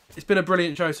it's been a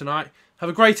brilliant show tonight. Have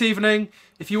a great evening.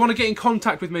 If you want to get in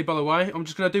contact with me, by the way, I'm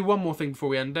just going to do one more thing before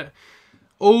we end it.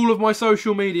 All of my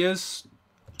social medias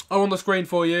are on the screen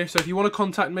for you. So if you want to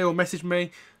contact me or message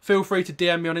me, feel free to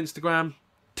DM me on Instagram,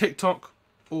 TikTok,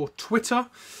 or Twitter.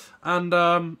 And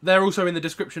they're also in the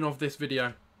description of this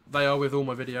video. They are with all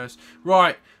my videos.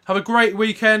 Right, have a great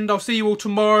weekend. I'll see you all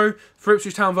tomorrow for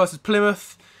Ipswich Town versus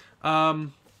Plymouth.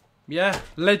 Yeah,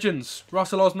 legends.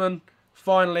 Russell Osman,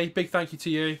 finally, big thank you to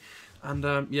you.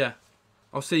 And yeah,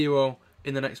 I'll see you all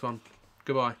in the next one.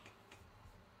 Goodbye.